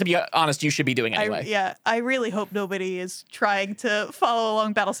 I mean, to be honest, you should be doing anyway. I really hope nobody is trying to follow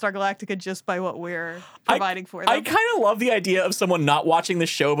along Battlestar Galactica just by what we're providing for them. I kind of love the idea of someone not watching the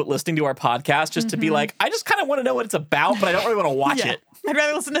show but listening to our podcast just to be like, I just kind of want to know what it's about, but I don't really want to watch it. I'd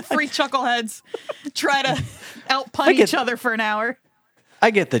rather listen to three chuckleheads try to outpun each other for an hour.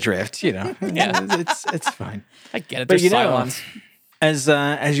 I get the drift, Yeah. It's fine. I get it. But There's Cylons. As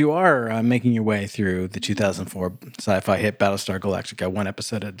you are making your way through the 2004 sci-fi hit Battlestar Galactica, one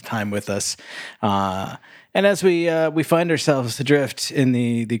episode at a time with us, and as we find ourselves adrift in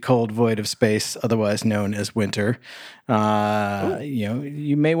the cold void of space, otherwise known as winter,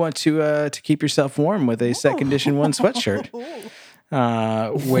 you may want to keep yourself warm with a Set Condition 1 sweatshirt,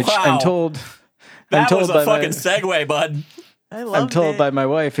 which I'm told that was a fucking segue, bud. I'm told by my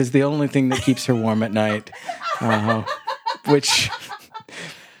wife is the only thing that keeps her warm at night, which.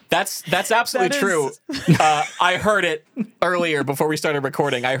 That's absolutely true. I heard it earlier before we started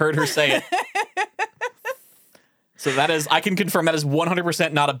recording. I heard her say it. So that is, I can confirm that is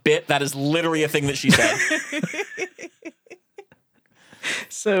 100% not a bit. That is literally a thing that she said.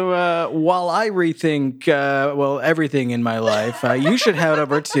 So while I rethink, everything in my life, you should head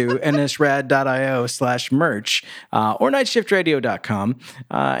over to nsrad.io/merch or nightshiftradio.com,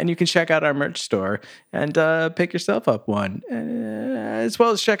 and you can check out our merch store and pick yourself up one, as well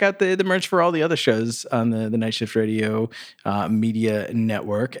as check out the merch for all the other shows on the Night Shift Radio media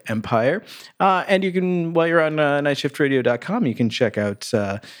network empire. And you can, while you're on nightshiftradio.com, you can check out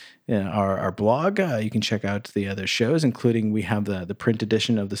our blog. You can check out the other shows, including we have the print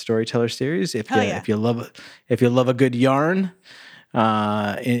edition of the Storyteller series. If you love a good yarn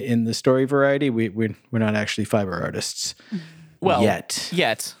in the story variety, we're not actually fiber artists. Well,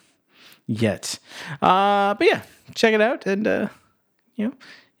 yet. yet. But yeah, check it out, and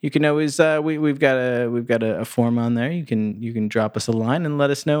you can always we've got a form on there. You can drop us a line and let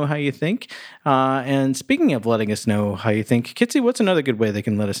us know how you think. And speaking of letting us know how you think, Kitsy, what's another good way they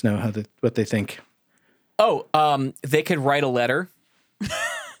can let us know what they think? Oh, they could write a letter.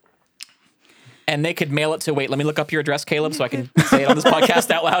 And they could mail it to, let me look up your address, Caleb, so I can say it on this podcast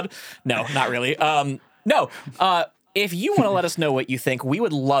out loud. No, not really. If you want to let us know what you think, we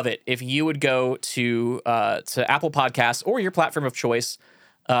would love it if you would go to Apple Podcasts or your platform of choice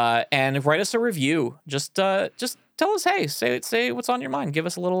and write us a review. Just tell us, hey, say what's on your mind. Give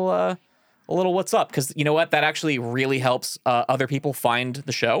us a little what's up, because you know what? That actually really helps other people find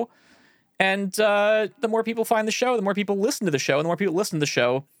the show. And the more people find the show, the more people listen to the show, and the more people listen to the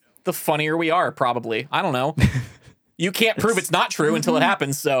show, the funnier we are, probably. I don't know. You can't prove it's not true until it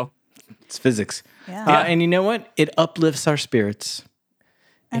happens, so. It's physics. Yeah. And you know what? It uplifts our spirits.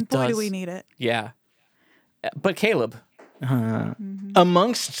 And boy, do we need it. Yeah. But Caleb.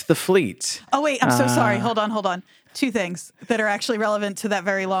 Amongst the fleet. Oh, wait, I'm so sorry. Hold on. Two things that are actually relevant to that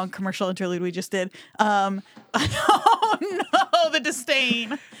very long commercial interlude we just did. Oh, no, the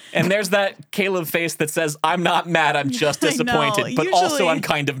disdain. And there's that Caleb face that says, I'm not mad, I'm just disappointed. But also I'm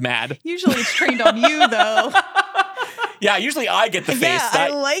kind of mad. Usually it's trained on you, though. Yeah, usually I get the face. Yeah, I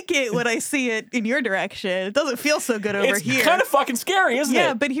like it when I see it in your direction. It doesn't feel so good over here. It's kind of fucking scary, isn't it?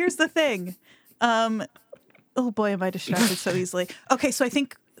 Yeah, but here's the thing. Oh boy, am I distracted so easily. Okay, so I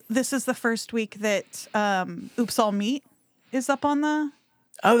think this is the first week that Oops All Meat is up on the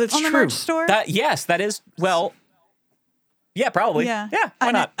that's on the true. merch store. Yes, that is. Well, yeah, probably. Yeah,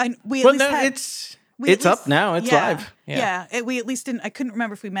 why not? It's up now. It's live. Yeah. We at least didn't. I couldn't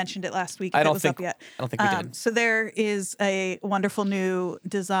remember if we mentioned it last week. I don't was think. Up yet. I don't think we did. So there is a wonderful new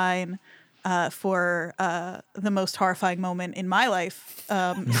design for the most horrifying moment in my life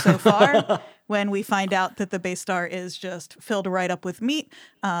so far, when we find out that the base star is just filled right up with meat,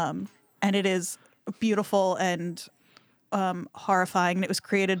 and it is beautiful and horrifying. And it was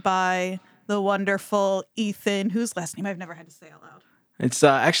created by the wonderful Ethan, whose last name I've never had to say out loud. It's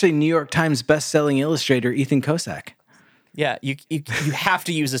actually New York Times best-selling illustrator Ethan Kosak. Yeah, you have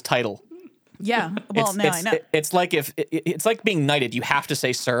to use his title. Yeah, well, now I know. It's like it's like being knighted. You have to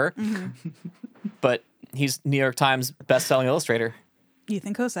say sir, but he's New York Times best-selling illustrator.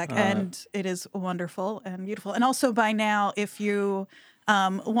 Ethan Kosak, and it is wonderful and beautiful. And also by now, if you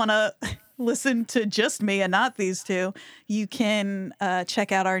want to listen to just me and not these two, you can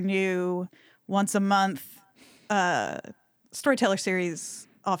check out our new once a month Storyteller Series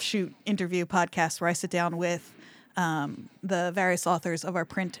offshoot interview podcast, where I sit down with the various authors of our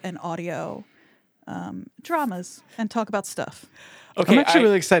print and audio dramas and talk about stuff. Okay, I'm actually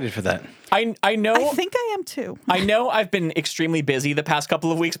really excited for that. I know. I think I am too. I know I've been extremely busy the past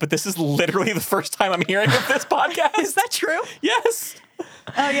couple of weeks, but this is literally the first time I'm hearing of this podcast. Is that true? Yes.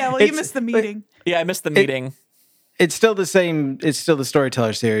 Oh yeah. Well, you missed the meeting. Yeah, I missed the meeting. It's still the same. It's still the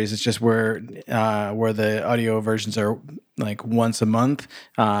Storyteller Series. It's just where the audio versions are like once a month.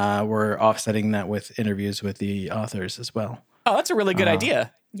 We're offsetting that with interviews with the authors as well. Oh, that's a really good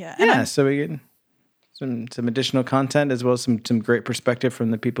idea. Yeah. Yeah. So we get some additional content, as well as some great perspective from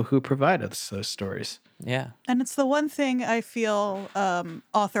the people who provide us those stories. Yeah. And it's the one thing I feel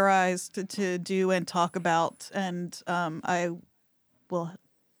authorized to do and talk about, and I will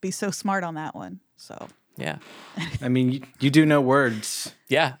be so smart on that one. So. Yeah. I mean, you do know words.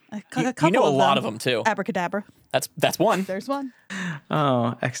 Yeah. You know a lot of them too. Abracadabra. That's one. There's one.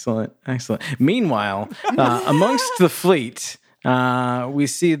 Oh, excellent. Meanwhile, amongst the fleet, we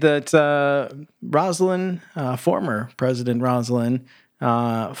see that Rosalind, former President Rosalind,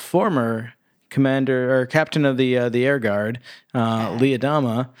 former commander or captain of the Air Guard,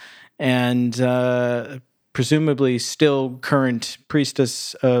 Leodama, and presumably still current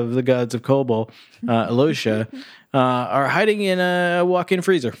priestess of the gods of Kobol, Elosia, are hiding in a walk-in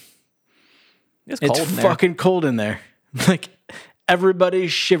freezer. It's fucking cold in there. Like,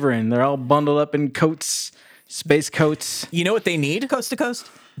 everybody's shivering. They're all bundled up in coats, space coats. You know what they need? Coast to coast.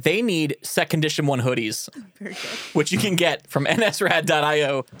 They need Set Condition 1 hoodies. Very good. Which you can get from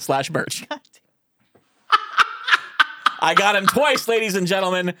nsrad.io/merch. I got him twice, ladies and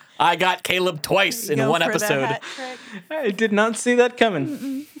gentlemen. I got Caleb twice in one episode. I did not see that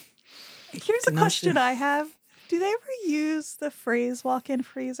coming. Here's a question I have. Do they ever use the phrase walk-in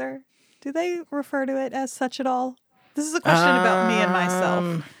freezer? Do they refer to it as such at all? This is a question about me and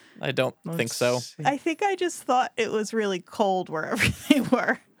myself. I don't think so. I think I just thought it was really cold wherever they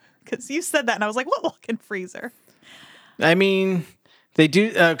were. Because you said that and I was like, what walk-in freezer? I mean, They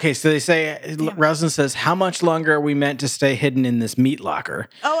do. Okay, so they say, Roslyn says, how much longer are we meant to stay hidden in this meat locker?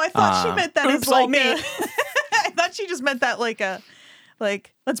 Oh, I thought she meant that as like me. I thought she just meant that like,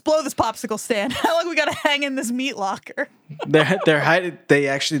 let's blow this popsicle stand. How long we got to hang in this meat locker? They're hiding.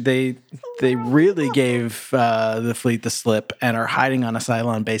 They really gave the fleet the slip and are hiding on a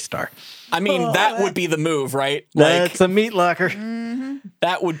Cylon base star. I mean, that would be the move, right? That's a meat locker.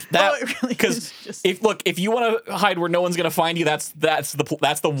 That would because if you want to hide where no one's gonna find you, that's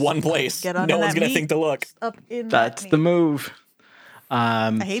the one place no one's gonna think to look. That's the move.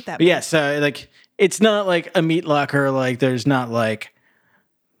 I hate that. Yeah, so like it's not like a meat locker. Like there's not like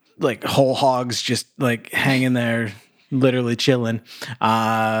whole hogs just like hanging there, literally chilling.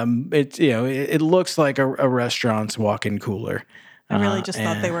 It's it looks like a restaurant's walk-in cooler. I really just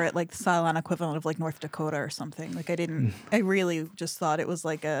thought they were at like the Cylon equivalent of like North Dakota or something. Like I really just thought it was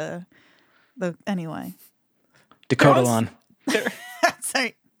like anyway. Dakota-lon.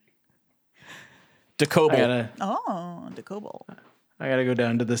 Sorry. Decobal. Decobal. I gotta go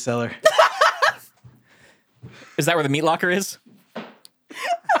down to the cellar. Is that where the meat locker is?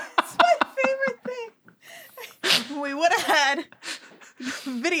 That's my favorite thing. We would have had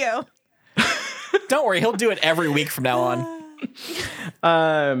video. Don't worry, he'll do it every week from now on.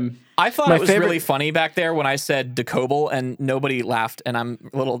 I thought it was really funny back there when I said Decobal and nobody laughed, and I'm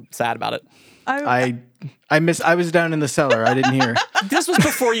a little sad about it. I was down in the cellar. I didn't hear. This was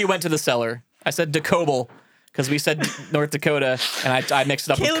before you went to the cellar. I said Decobal because we said North Dakota, and I mixed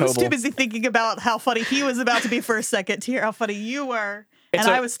it up with Cobble. Caleb was too busy thinking about how funny he was about to be for a second to hear how funny you were.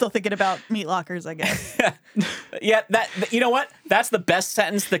 I was still thinking about meat lockers, I guess. Yeah, you know what? That's the best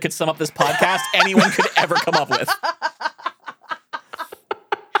sentence that could sum up this podcast anyone could ever come up with.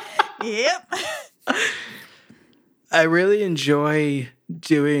 Yep. I really enjoy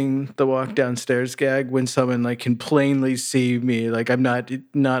doing the walk downstairs gag when someone like can plainly see me, like I'm not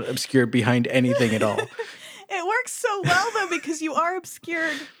obscured behind anything at all. It works so well though because you are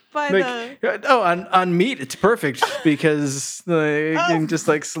obscured by on meat it's perfect because I can just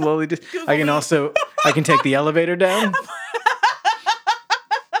like slowly I can take the elevator down.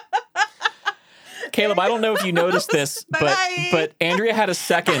 Caleb, I don't know if you noticed this, but Andrea had a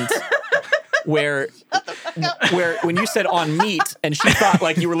second where when you said on meat and she thought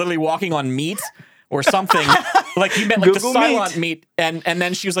like you were literally walking on meat or something, like you meant like Google the Cylon meat, and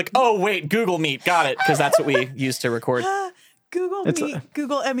then she was like, oh wait, Google Meet, got it, because that's what we used to record. Google Meet,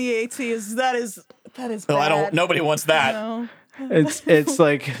 Google MEAT is bad. Oh, nobody wants that. No. It's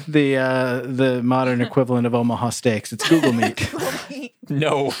like the modern equivalent of Omaha Steaks. It's Google Meet.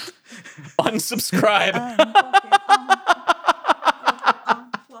 No. Unsubscribe.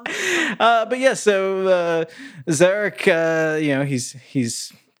 But yeah, so Zarek,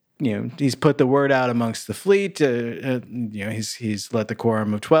 he's put the word out amongst the fleet. He's let the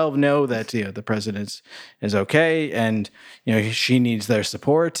Quorum of 12 know that the president is okay, and she needs their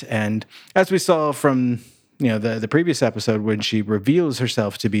support. And as we saw from the previous episode, when she reveals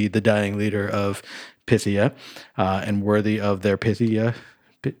herself to be the dying leader of Pythia, and worthy of their Pythia.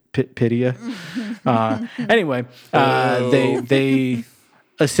 Anyway, they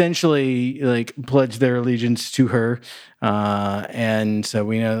essentially like pledge their allegiance to her, and so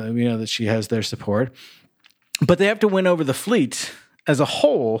we know that she has their support. But they have to win over the fleet as a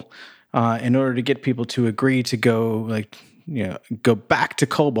whole in order to get people to agree to go back to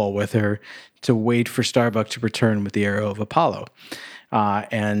Kobol with her to wait for Starbuck to return with the Arrow of Apollo.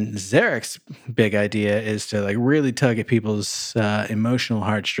 And Zarek's big idea is to like really tug at people's emotional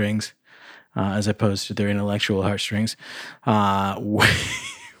heartstrings as opposed to their intellectual heartstrings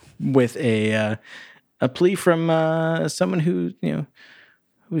with a plea from someone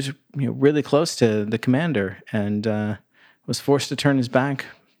who's really close to the commander and was forced to turn his back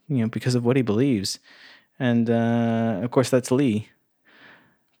because of what he believes. And of course that's Lee.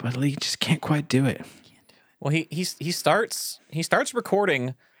 But Lee just can't quite do it. Well, he starts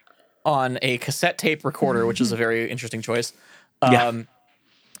recording on a cassette tape recorder, which is a very interesting choice.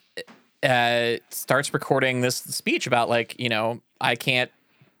 Starts recording this speech about like, I can't,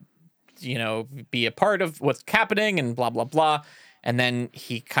 be a part of what's happening and blah, blah, blah. And then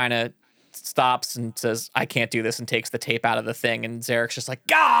he kind of stops and says, I can't do this, and takes the tape out of the thing. And Zarek's just like,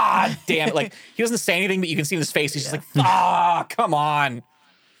 God damn it. Like, he doesn't say anything, but you can see in his face. He's just like, come on.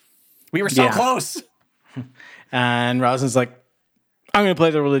 We were so close. And Rosalind's like, I'm going to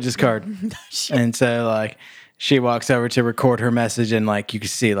play the religious card. And so like she walks over to record her message, and like you can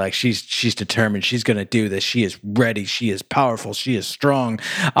see like she's determined. She's going to do this. She is ready. She is powerful. She is strong.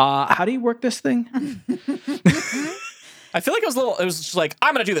 How do you work this thing? I feel like it was just like,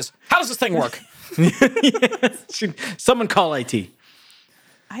 I'm going to do this. How does this thing work? Someone call IT.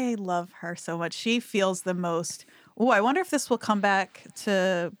 I love her so much. She feels the most. Oh, I wonder if this will come back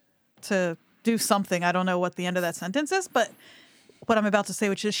to do something. I don't know what the end of that sentence is, but what I'm about to say,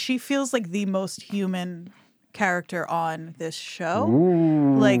 which is she feels like the most human character on this show.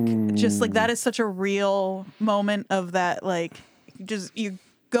 Ooh. Like, just like that is such a real moment of that. Like, just you're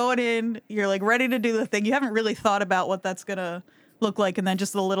going in, you're like ready to do the thing. You haven't really thought about what that's gonna look like, and then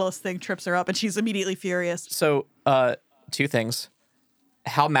just the littlest thing trips her up, and she's immediately furious. So, two things.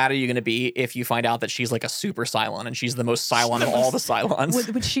 How mad are you going to be if you find out that she's like a super Cylon and she's the most Cylon of all the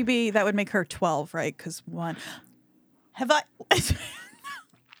Cylons? Would she be? That would make her 12, right? Because one. Have I?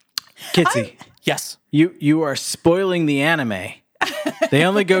 Kitsy. Yes. You are spoiling the anime. They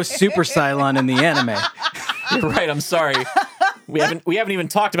only go super Cylon in the anime. You're right. I'm sorry. We haven't even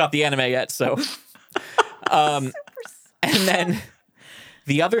talked about the anime yet. So, and then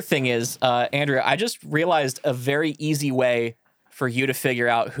the other thing is, Andrea, I just realized a very easy way for you to figure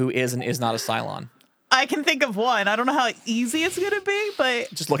out who is and is not a Cylon. I can think of one. I don't know how easy it's going to be,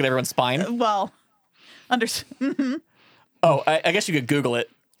 but just look at everyone's spine. Well, mm-hmm. Oh, I guess you could Google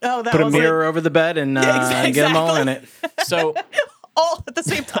it. Oh, that put a mirror over the bed and exactly. Get them all in it. So all at the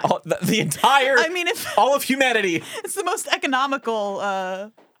same time. The entire. I mean, all of humanity. It's the most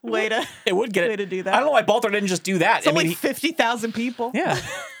economical way to. It would get way it. To do that. I don't know why Baltar didn't just do that. It's only 50,000 people. Yeah.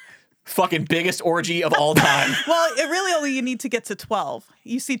 Fucking biggest orgy of all time. Well, it really only you need to get to 12.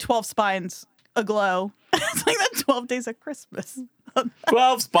 You see 12 spines aglow. It's like the 12 days of Christmas.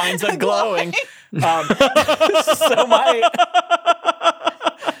 12 spines glowing.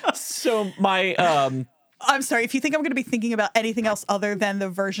 So my I'm sorry, if you think I'm going to be thinking about anything else other than the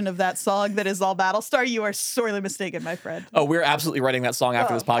version of that song that is all Battlestar, you are sorely mistaken, my friend. Oh, we're absolutely writing that song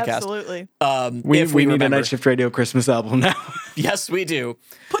after this podcast. Absolutely. We need a Night Shift Radio Christmas album now. Yes, we do.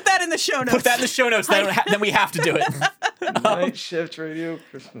 Put that in the show notes. Put that in the show notes. Then we have to do it. Night Shift Radio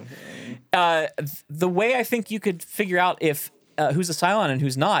Christmas. The way I think you could figure out if who's a Cylon and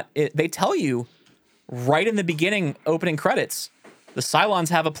who's not, they tell you right in the beginning, opening credits, the Cylons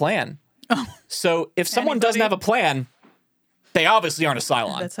have a plan. Oh. So if someone doesn't have a plan, they obviously aren't a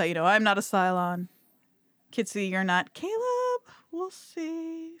Cylon. That's how you know I'm not a Cylon. Kitsy, you're not. Caleb, we'll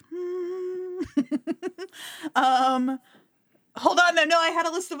see. Hold on, no, I had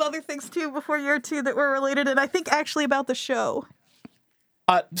a list of other things too before your two that were related, and I think actually about the show.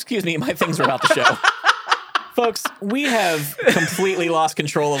 Excuse me, my things are about the show. Folks, we have completely lost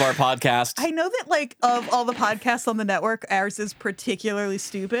control of our podcast. I know that, like, of all the podcasts on the network, ours is particularly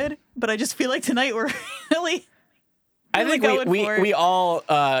stupid, but I just feel like tonight we're really I think we all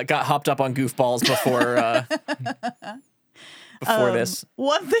got hopped up on goofballs before this.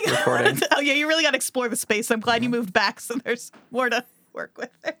 One thing oh yeah, you really got to explore the space. I'm glad you moved back, so there's more to work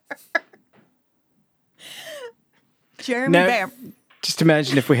with there. Jeremy Bam. Just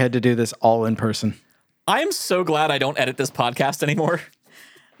imagine if we had to do this all in person. I am so glad I don't edit this podcast anymore.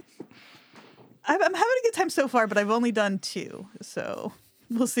 I'm having a good time so far, but I've only done 2, so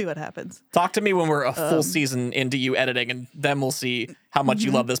we'll see what happens. Talk to me when we're a full season into you editing, and then we'll see how much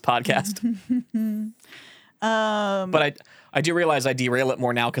you love this podcast. But I do realize I derail it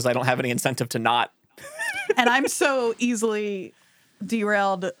more now because I don't have any incentive to not. And I'm so easily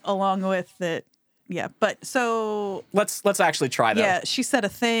derailed along with it. Yeah, but so let's actually try that. Yeah, she said a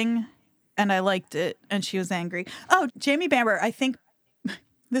thing. And I liked it, and she was angry. Oh, Jamie Bamber, I think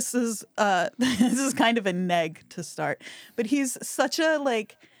this is kind of a neg to start, but he's such a,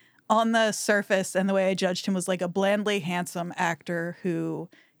 like, on the surface, and the way I judged him was like a blandly handsome actor who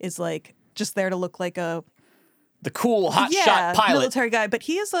is like just there to look like the cool hotshot pilot, military guy. But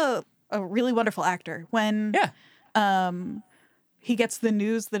he is a really wonderful actor. When he gets the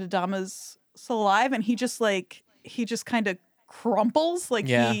news that Adama's still alive, and he just kind of crumples, like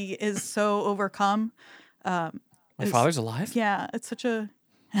he is so overcome. My father's alive? Yeah, it's such a...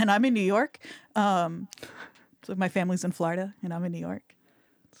 And I'm in New York. So my family's in Florida, and I'm in New York.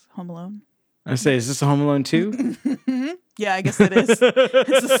 It's Home Alone. I say, is this a Home Alone 2? Yeah, I guess it is. It's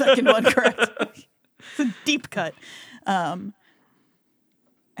the second one, correct? It's a deep cut. And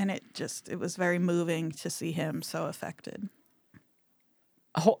it was very moving to see him so affected.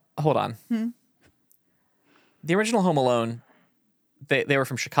 Hold on. The original Home Alone... They were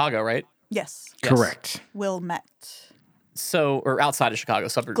from Chicago, right? Yes. Correct. Wilmette. So, or outside of Chicago,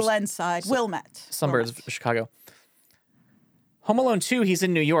 suburbs. Glenside. Wilmette. Suburbs of Chicago. Home Alone 2, he's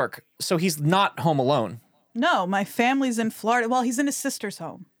in New York, so he's not home alone. No, my family's in Florida. Well, he's in his sister's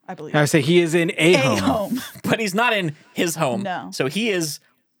home, I believe. I say he is in a home. But he's not in his home. No. So he is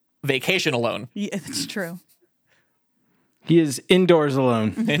vacation alone. Yeah, it's true. He is indoors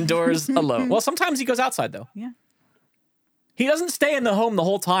alone. Indoors alone. Well, sometimes he goes outside, though. Yeah. He doesn't stay in the home the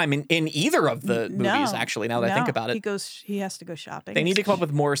whole time in either of the movies, actually, now that I think about it. He has to go shopping. They need to come up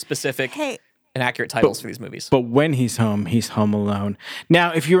with more specific and accurate titles for these movies. But when he's home alone.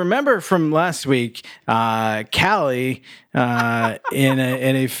 Now, if you remember from last week, Callie, in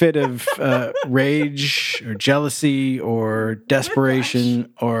a fit of rage or jealousy or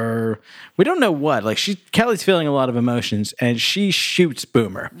desperation or we don't know what, like Callie's feeling a lot of emotions, and she shoots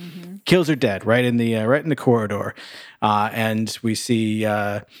Boomer, kills her dead right in the corridor, and we see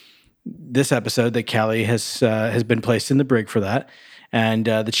this episode that Callie has been placed in the brig for that. And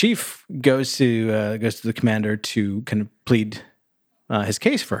the chief goes to the commander to kind of plead his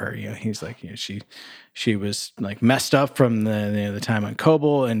case for her. He's like, she was like messed up from the time on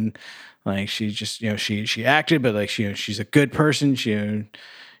Kobol, and like she just she acted, but like she's a good person. She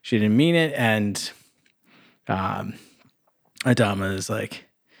didn't mean it, and Adama is like,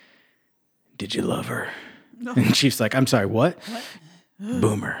 did you love her? No. And Chief's like, I'm sorry, what?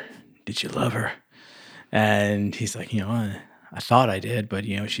 Boomer, did you love her? And he's like, I thought I did, but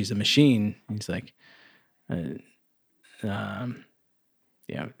she's a machine. He's like, oh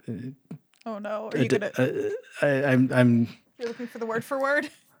no, are you gonna? I'm. You're looking for the word for word.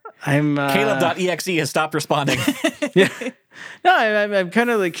 I'm. Caleb.exe has stopped responding. Yeah. No, I'm kind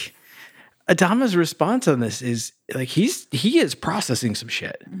of like, Adama's response on this is like he is processing some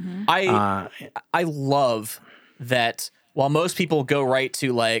shit. Mm-hmm. I love that while most people go right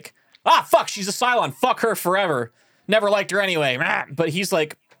to like, fuck, she's a Cylon, fuck her forever. Never liked her anyway. But he's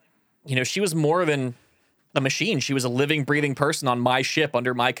like, she was more than a machine. She was a living, breathing person on my ship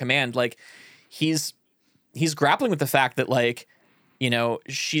under my command. Like, he's grappling with the fact that, like,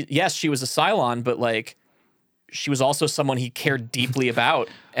 she was a Cylon, but like, she was also someone he cared deeply about.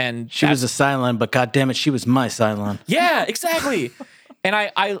 And she was a Cylon, but goddammit, she was my Cylon. Yeah, exactly. And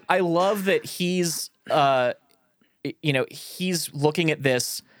I love that he's he's looking at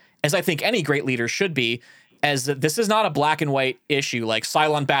this as I think any great leader should be, as this is not a black and white issue, like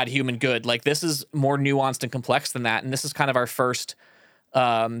Cylon bad, human good. Like, this is more nuanced and complex than that. And this is kind of our first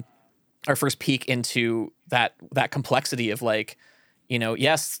peek into that complexity of like,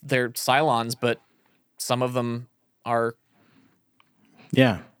 yes, they're Cylons, but some of them are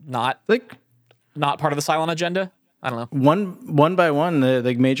not part of the Cylon agenda. I don't know. One by one,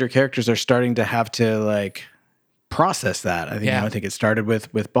 the major characters are starting to have to like process that. I think I think it started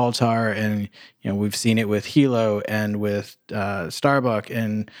with Baltar, and we've seen it with Hilo and with Starbuck,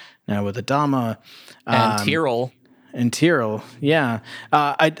 and now with Adama and Tyrell. And Tyrell, yeah.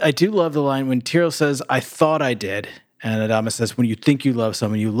 I do love the line when Tyrell says, "I thought I did," and Adama says, "When you think you love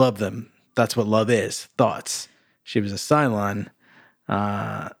someone, you love them. That's what love is. Thoughts." She was a Cylon,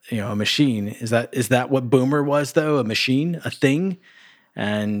 a machine. Is that what Boomer was though? A machine, a thing?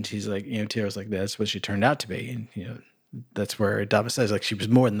 And he's like, Tyrell's like, that's what she turned out to be. And, that's where Adama says, like, she was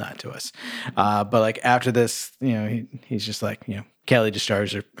more than that to us. But like after this, he's just like, Callie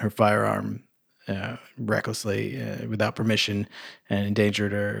discharged her firearm recklessly without permission and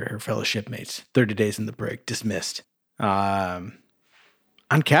endangered her fellow shipmates. 30 days in the brig, dismissed. On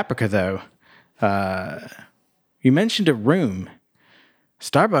Caprica, though, you mentioned a room.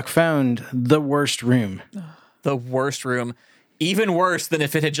 Starbuck found the worst room. The worst room. Even worse than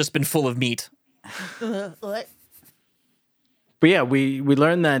if it had just been full of meat. What? But yeah, we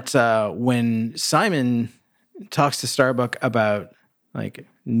learned that when Simon talks to Starbuck about like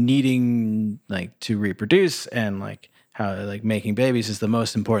needing like to reproduce and like how like making babies is the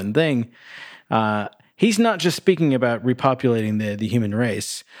most important thing, he's not just speaking about repopulating the human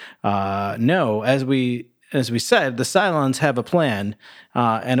race. No, as we said, the Cylons have a plan,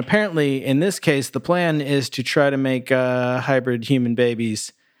 and apparently in this case, the plan is to try to make hybrid human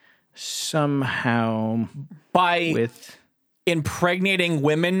babies somehow by impregnating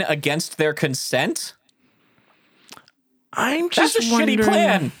women against their consent. That's a shitty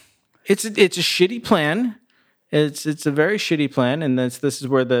plan. It's a shitty plan. It's a very shitty plan, and this is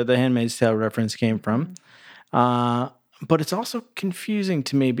where the Handmaid's Tale reference came from. But it's also confusing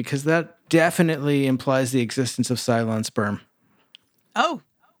to me because that definitely implies the existence of Cylon sperm. Oh,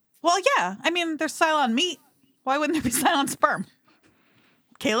 well, yeah. I mean, there's Cylon meat. Why wouldn't there be Cylon sperm?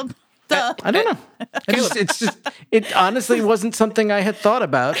 Caleb? Duh. I don't know. It honestly wasn't something I had thought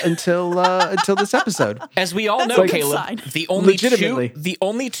about until this episode. As we all know, Caleb, the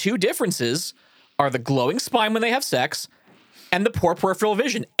only two differences are the glowing spine when they have sex and the poor peripheral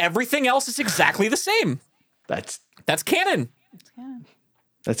vision. Everything else is exactly the same. That's canon.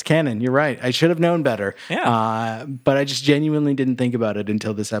 That's canon. You're right. I should have known better. Yeah. But I just genuinely didn't think about it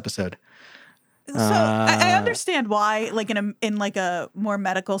until this episode. So I understand why, like in like a more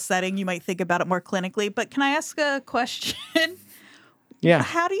medical setting, you might think about it more clinically. But can I ask a question? Yeah.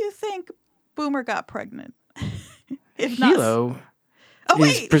 How do you think Boomer got pregnant? If Hilo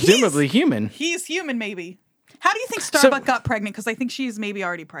is presumably human. He's human, maybe. How do you think Starbuck got pregnant? Because I think she's maybe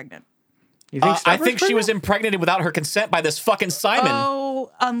already pregnant. You think I think she was impregnated without her consent by this fucking Simon. Oh,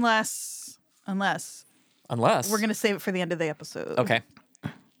 unless we're gonna save it for the end of the episode. Okay.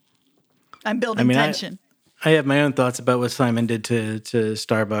 I'm building tension. I have my own thoughts about what Simon did to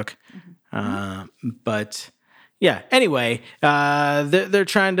Starbuck, but yeah. Anyway, they're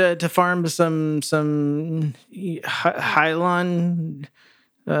trying to farm some Hylon.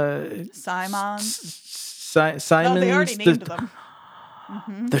 Simons. Simons. Oh, they already named them.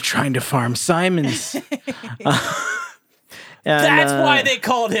 They're trying to farm Simons. That's why they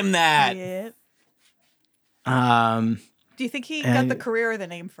called him that. Yeah. Do you think he got the career or the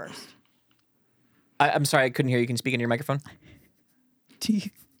name first? I'm sorry, I couldn't hear you. Can you speak in your microphone? Do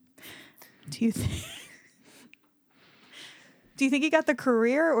you think he got the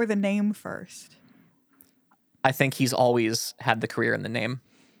career or the name first? I think he's always had the career and the name.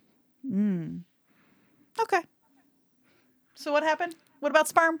 Okay. So what happened? What about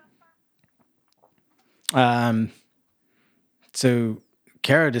sperm? So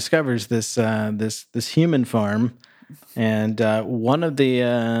Kara discovers this human farm, and one of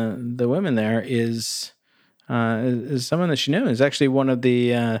the women there is someone that she knows. Actually, one of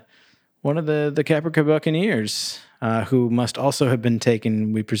the Caprica Buccaneers, who must also have been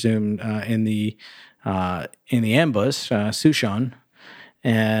taken, we presume, in the ambush, Sushan.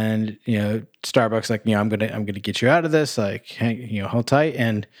 And Starbuck's like, I'm gonna get you out of this. Like, hold tight.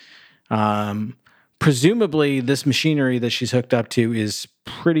 And presumably, this machinery that she's hooked up to is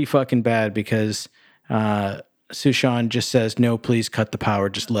pretty fucking bad because Sushan just says, "No, please cut the power.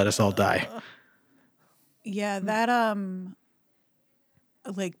 Just let us all die." Yeah, that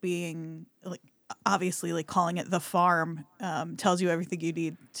like being like obviously like calling it the farm tells you everything you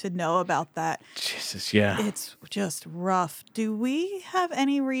need to know about that. Jesus, yeah. It's just rough. Do we have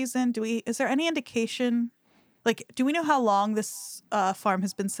any reason? Is there any indication? Like, do we know how long this farm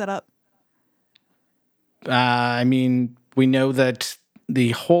has been set up? I mean, we know that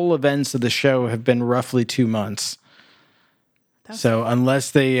the whole events of the show have been roughly 2 months. So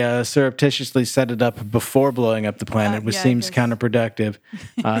unless they surreptitiously set it up before blowing up the planet, which seems counterproductive,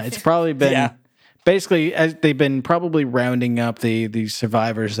 it's probably been basically as they've been probably rounding up the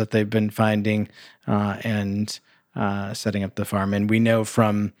survivors that they've been finding and setting up the farm. And we know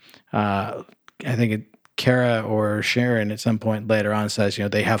from I think Kara or Sharon at some point later on says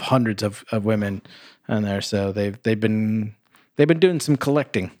they have hundreds of women in there, so they've been doing some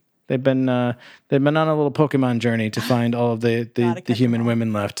collecting. They've been on a little Pokemon journey to find all of the human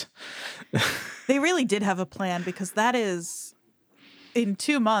women left. They really did have a plan because that is in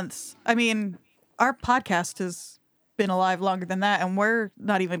 2 months. I mean, our podcast has been alive longer than that, and we're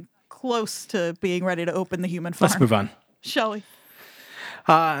not even close to being ready to open the human farm. Let's move on. Shall we?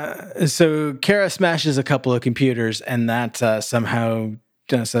 So Kara smashes a couple of computers, and that somehow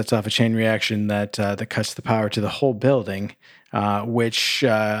sets off a chain reaction that cuts the power to the whole building. Which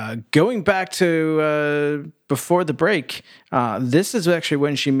going back to before the break, this is actually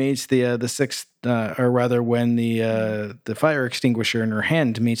when she meets the sixth, or rather, when the fire extinguisher in her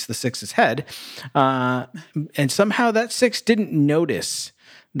hand meets the six's head, and somehow that six didn't notice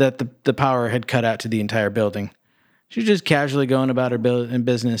that the power had cut out to the entire building. She's just casually going about her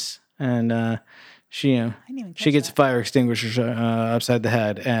business, and she gets a fire extinguisher upside the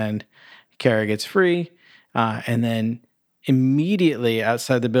head, and Kara gets free, and then immediately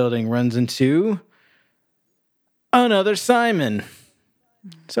outside the building runs into another Simon.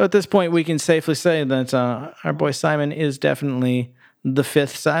 So at this point, we can safely say that our boy Simon is definitely the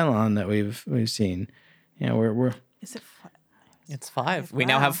fifth Cylon that we've seen. We're is it? It's 5. We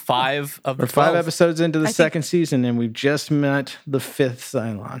now have 5 of the 12. We're 5 episodes into the second season, and we've just met the fifth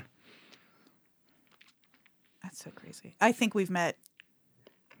Cylon. That's so crazy. I think we've met.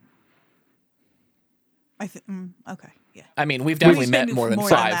 Okay. Yeah. I mean, we've definitely met more than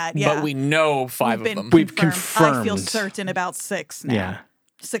 5, but we know 5 of them. We've confirmed. I feel certain about 6 now. Yeah.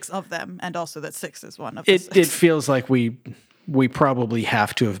 6 of them, and also that 6 is one of them. It feels like we probably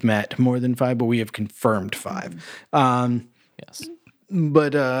have to have met more than 5, but we have confirmed 5. Yes.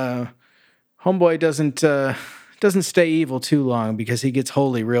 But Homeboy doesn't stay evil too long because he gets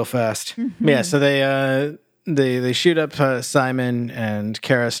holy real fast. Mm-hmm. Yeah, so they shoot up Simon, and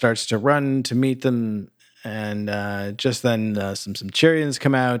Kara starts to run to meet them. And just then some Cheerians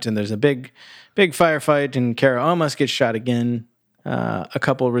come out, and there's a big firefight, and Kara almost gets shot again. a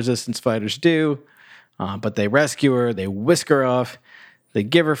couple of resistance fighters do, but they rescue her. They whisk her off. They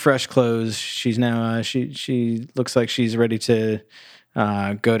give her fresh clothes. She's now she looks like she's ready to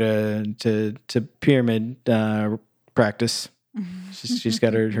go to pyramid practice. She's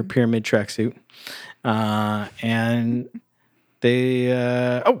got her pyramid tracksuit, and they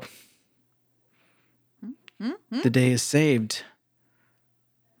the day is saved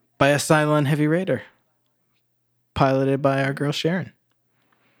by a Cylon heavy raider, piloted by our girl Sharon.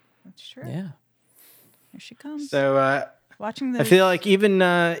 That's true. Yeah, here she comes. So watching I feel like even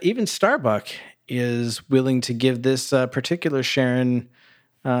Starbuck is willing to give this particular Sharon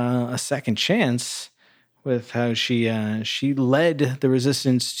a second chance with how she led the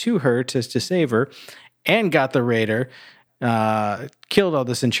resistance to her to save her, and got the raider, killed all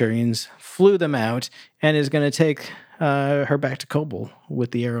the Centurions, flew them out, and is going to take her back to Kobol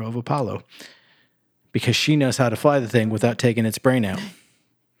with the arrow of Apollo, because she knows how to fly the thing without taking its brain out.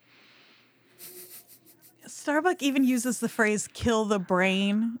 Starbuck even uses the phrase "kill the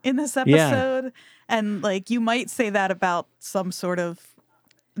brain" in this episode, and like you might say that about some sort of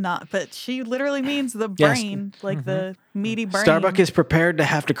not, but she literally means the brain, like the meaty brain. Starbuck is prepared to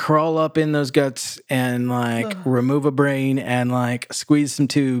have to crawl up in those guts and like remove a brain and like squeeze some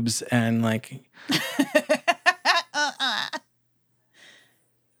tubes and like.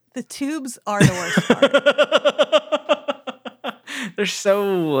 The tubes are the worst part. They're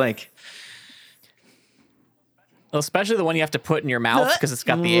so like. Well, especially the one you have to put in your mouth because it's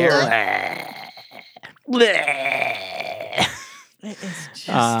got the air. It is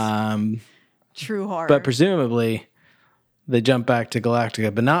just true horror. But presumably, they jump back to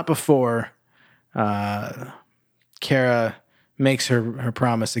Galactica, but not before Kara makes her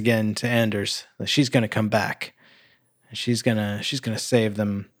promise again to Anders that she's going to come back. She's gonna save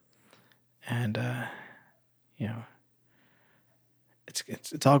them, and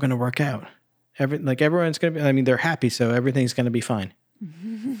it's all going to work out. Everyone's going to be. I mean, they're happy, so everything's going to be fine.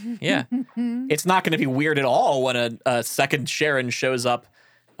 Yeah, it's not going to be weird at all when a second Sharon shows up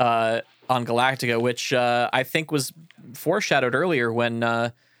on Galactica, which I think was foreshadowed earlier when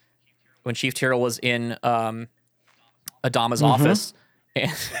Chief Tyrrell was in Adama's office,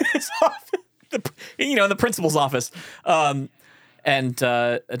 and in the principal's office, and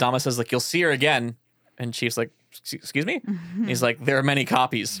Adama says like, "You'll see her again," and Chief's like, "Excuse me?" He's like, "There are many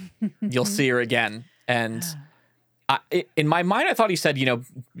copies. You'll see her again," and. In my mind, I thought he said,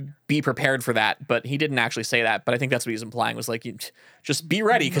 be prepared for that, but he didn't actually say that. But I think that's what he's implying was like, just be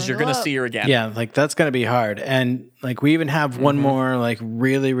ready because you're going to see her again. Yeah, like that's going to be hard. And like we even have one more like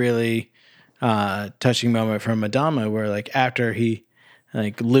really, really touching moment from Adama where like after he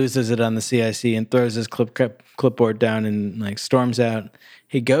like loses it on the CIC and throws his clipboard down and like storms out,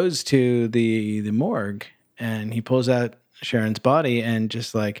 he goes to the morgue and he pulls out Sharon's body and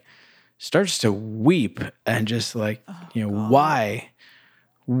just like starts to weep and just like, why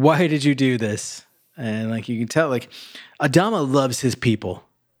did you do this? And like, you can tell like Adama loves his people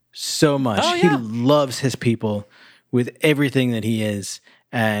so much. Oh, yeah. He loves his people with everything that he is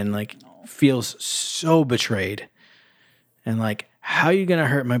and like feels so betrayed. And like, how are you going to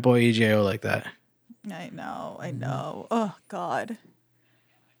hurt my boy EJO like that? I know. Oh God.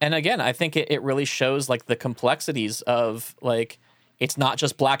 And again, I think it really shows like the complexities of like, it's not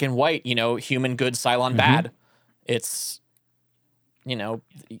just black and white, human good, Cylon bad. It's,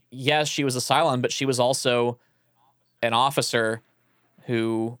 yes, she was a Cylon, but she was also an officer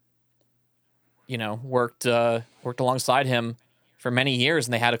who, worked alongside him for many years,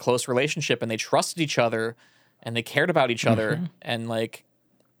 and they had a close relationship, and they trusted each other, and they cared about each other, and like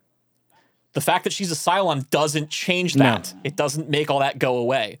the fact that she's a Cylon doesn't change that. No. It doesn't make all that go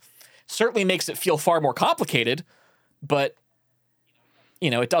away. Certainly makes it feel far more complicated, but.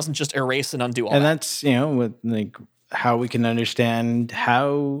 It doesn't just erase and undo all and that. And that's, with like how we can understand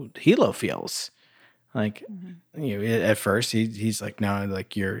how Hilo feels. Like, at first he's like, no,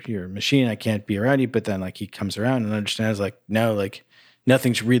 like you're a machine. I can't be around you. But then like he comes around and understands like, no, like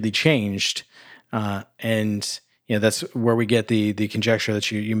nothing's really changed. And that's where we get the conjecture that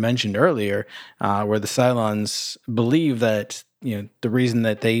you mentioned earlier, where the Cylons believe that, the reason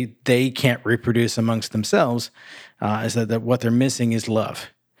that they can't reproduce amongst themselves is that what they're missing is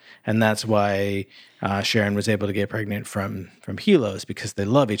love. And that's why Sharon was able to get pregnant from Helos, because they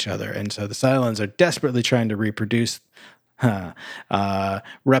love each other. And so the Cylons are desperately trying to reproduce,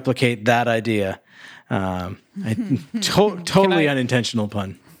 replicate that idea. Totally unintentional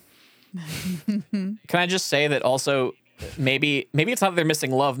pun. Can I just say that also maybe it's not that they're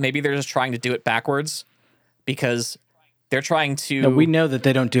missing love. Maybe they're just trying to do it backwards because they're trying to. No, we know that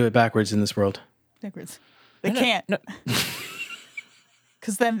they don't do it backwards in this world. Backwards. They can't. No.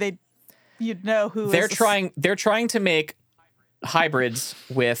 because then you'd know who they're trying to make hybrids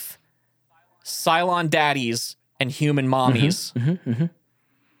with Cylon daddies and human mommies,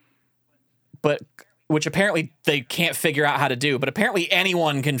 but which apparently they can't figure out how to do. But apparently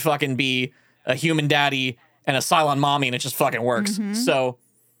anyone can fucking be a human daddy and a Cylon mommy, and it just fucking works. So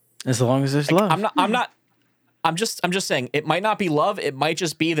as long as there's love, I'm just saying it might not be love. It might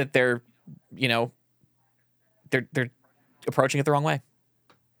just be that they're approaching it the wrong way.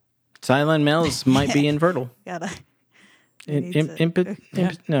 Cylon males might be infertile. No,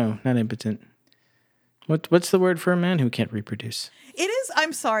 not impotent. What's the word for a man who can't reproduce? It is.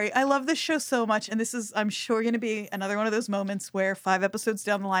 I'm sorry. I love this show so much, and this is, I'm sure, going to be another one of those moments where 5 episodes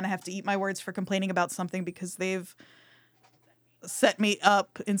down the line, I have to eat my words for complaining about something because they've set me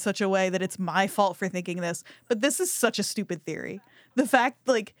up in such a way that it's my fault for thinking this. But this is such a stupid theory. The fact,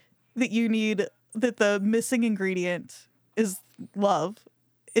 like, that the missing ingredient is love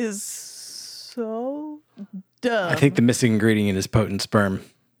is so dumb. I think the missing ingredient is potent sperm.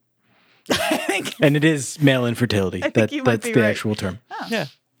 And it is male infertility. That's the actual term. Oh. Yeah.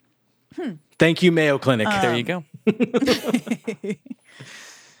 Thank you, Mayo Clinic. There you go.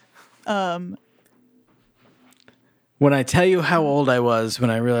 When I tell you how old I was when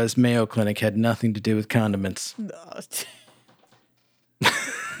I realized Mayo Clinic had nothing to do with condiments.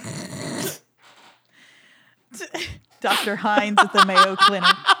 Dr. Hines at the Mayo Clinic.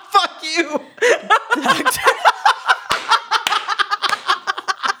 Fuck you!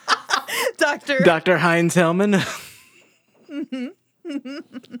 Dr. Heinz Hellman. This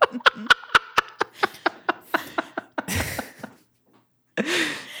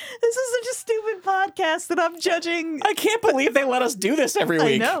is such a stupid podcast that I'm judging. I can't believe they let us do this every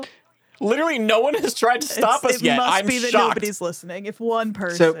week. I know. Literally, no one has tried to stop us yet. It must I'm be that shocked. nobody's listening. If one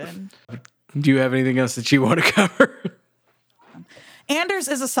person. So, do you have anything else that you want to cover? Anders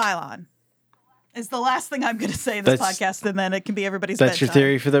is a Cylon. Is the last thing I'm going to say in this podcast, and then it can be everybody's That's bedtime. your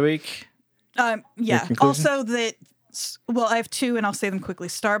theory for the week? Yeah. Also that, well, I have 2 and I'll say them quickly.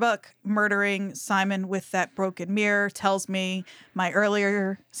 Starbuck murdering Simon with that broken mirror tells me my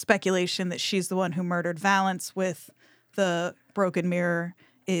earlier speculation that she's the one who murdered Valance with the broken mirror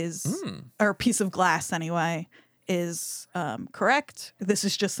or piece of glass anyway, is correct. This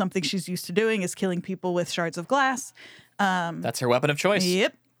is just something she's used to doing, is killing people with shards of glass. That's her weapon of choice.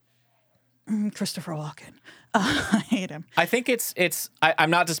 Yep. Christopher Walken. I hate him. I think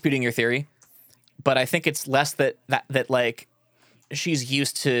I'm not disputing your theory, but I think it's less that like she's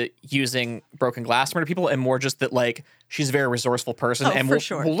used to using broken glass to murder people, and more just that like she's a very resourceful person and will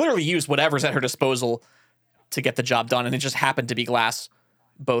literally use whatever's at her disposal to get the job done. And it just happened to be glass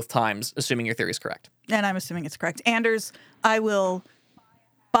both times, assuming your theory is correct. And I'm assuming it's correct. Anders, I will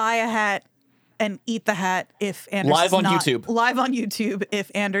buy a hat and eat the hat if Anders live is on not, YouTube. Live on YouTube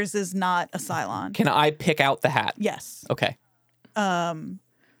if Anders is not a Cylon. Can I pick out the hat? Yes. Okay. Gonna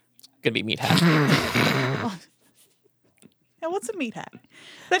be meat hat. Yeah, what's a meat hat?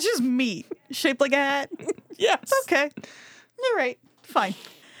 That's just meat shaped like a hat. Yes. Okay. You're right. Fine.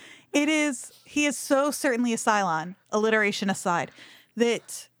 It is. He is so certainly a Cylon, alliteration aside,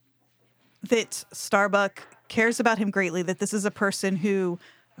 that Starbuck cares about him greatly. That this is a person who,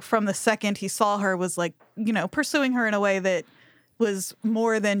 from the second he saw her, was like, pursuing her in a way that was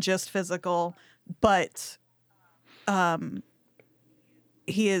more than just physical. But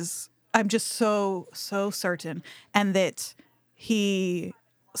he is. I'm just so certain, and that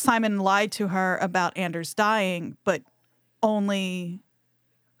Simon lied to her about Anders dying, but only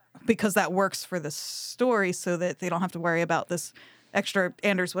because that works for the story, so that they don't have to worry about this extra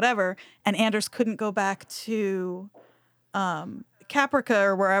Anders whatever. And Anders couldn't go back to Caprica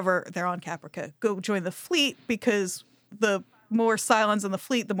or wherever they're on Caprica, go join the fleet, because the more Cylons in the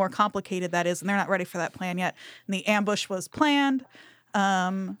fleet, the more complicated that is, and they're not ready for that plan yet. And the ambush was planned.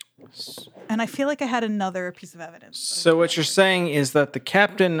 And I feel like I had another piece of evidence. So what you're saying is that the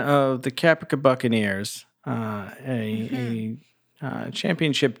captain of the Caprica Buccaneers, a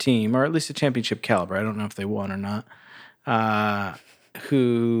championship team, or at least a championship caliber, I don't know if they won or not,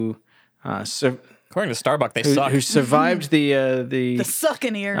 who according to Starbuck, they suck. Who survived the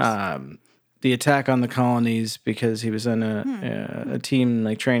Succaneers. The attack on the colonies, because he was on a team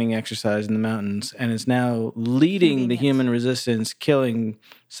like training exercise in the mountains, and is now leading the human resistance, killing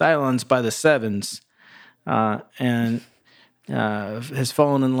Cylons by the sevens, and has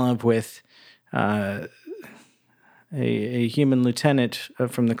fallen in love with a human lieutenant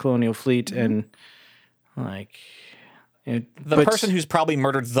from the colonial fleet, and like. The person who's probably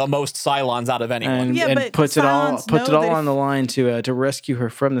murdered the most Cylons out of anyone, and puts it all on the line to rescue her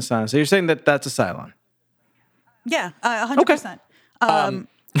from the Cylons. So you're saying that that's a Cylon? Yeah, 100%.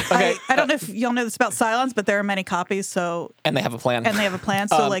 Okay. I don't know if y'all know this about Cylons, but there are many copies. So and they have a plan.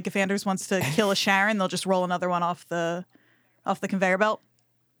 So like if Anders wants to kill a Sharon, they'll just roll another one off the conveyor belt.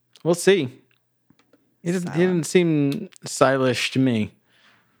 We'll see. He didn't seem stylish to me.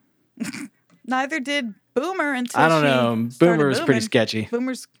 Neither did Boomer until I don't know. Boomer was pretty sketchy.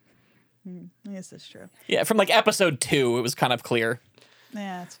 Boomer's. I guess that's true. Yeah, from like episode 2, it was kind of clear.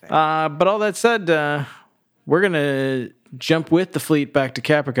 Yeah, that's fair. But all that said, we're gonna jump with the fleet back to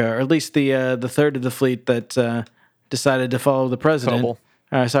Caprica, or at least the third of the fleet that decided to follow the president. Kobol.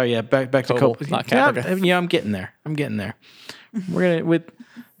 Back to Kobol. Not Caprica. Yeah, I'm getting there. We're gonna with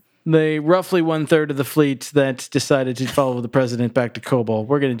the roughly 1/3 of the fleet that decided to follow the president back to Kobol.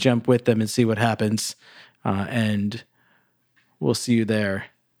 We're gonna jump with them and see what happens, and we'll see you there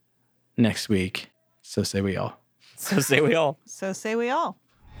next week. So say we all. So say we all. So say we all.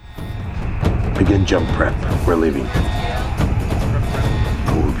 Begin jump prep. We're leaving.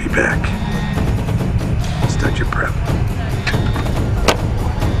 We'll be back. Start your prep.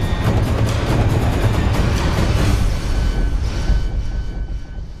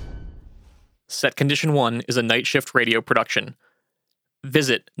 Set Condition 1 is a Night Shift Radio production.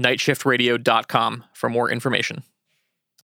 Visit nightshiftradio.com for more information.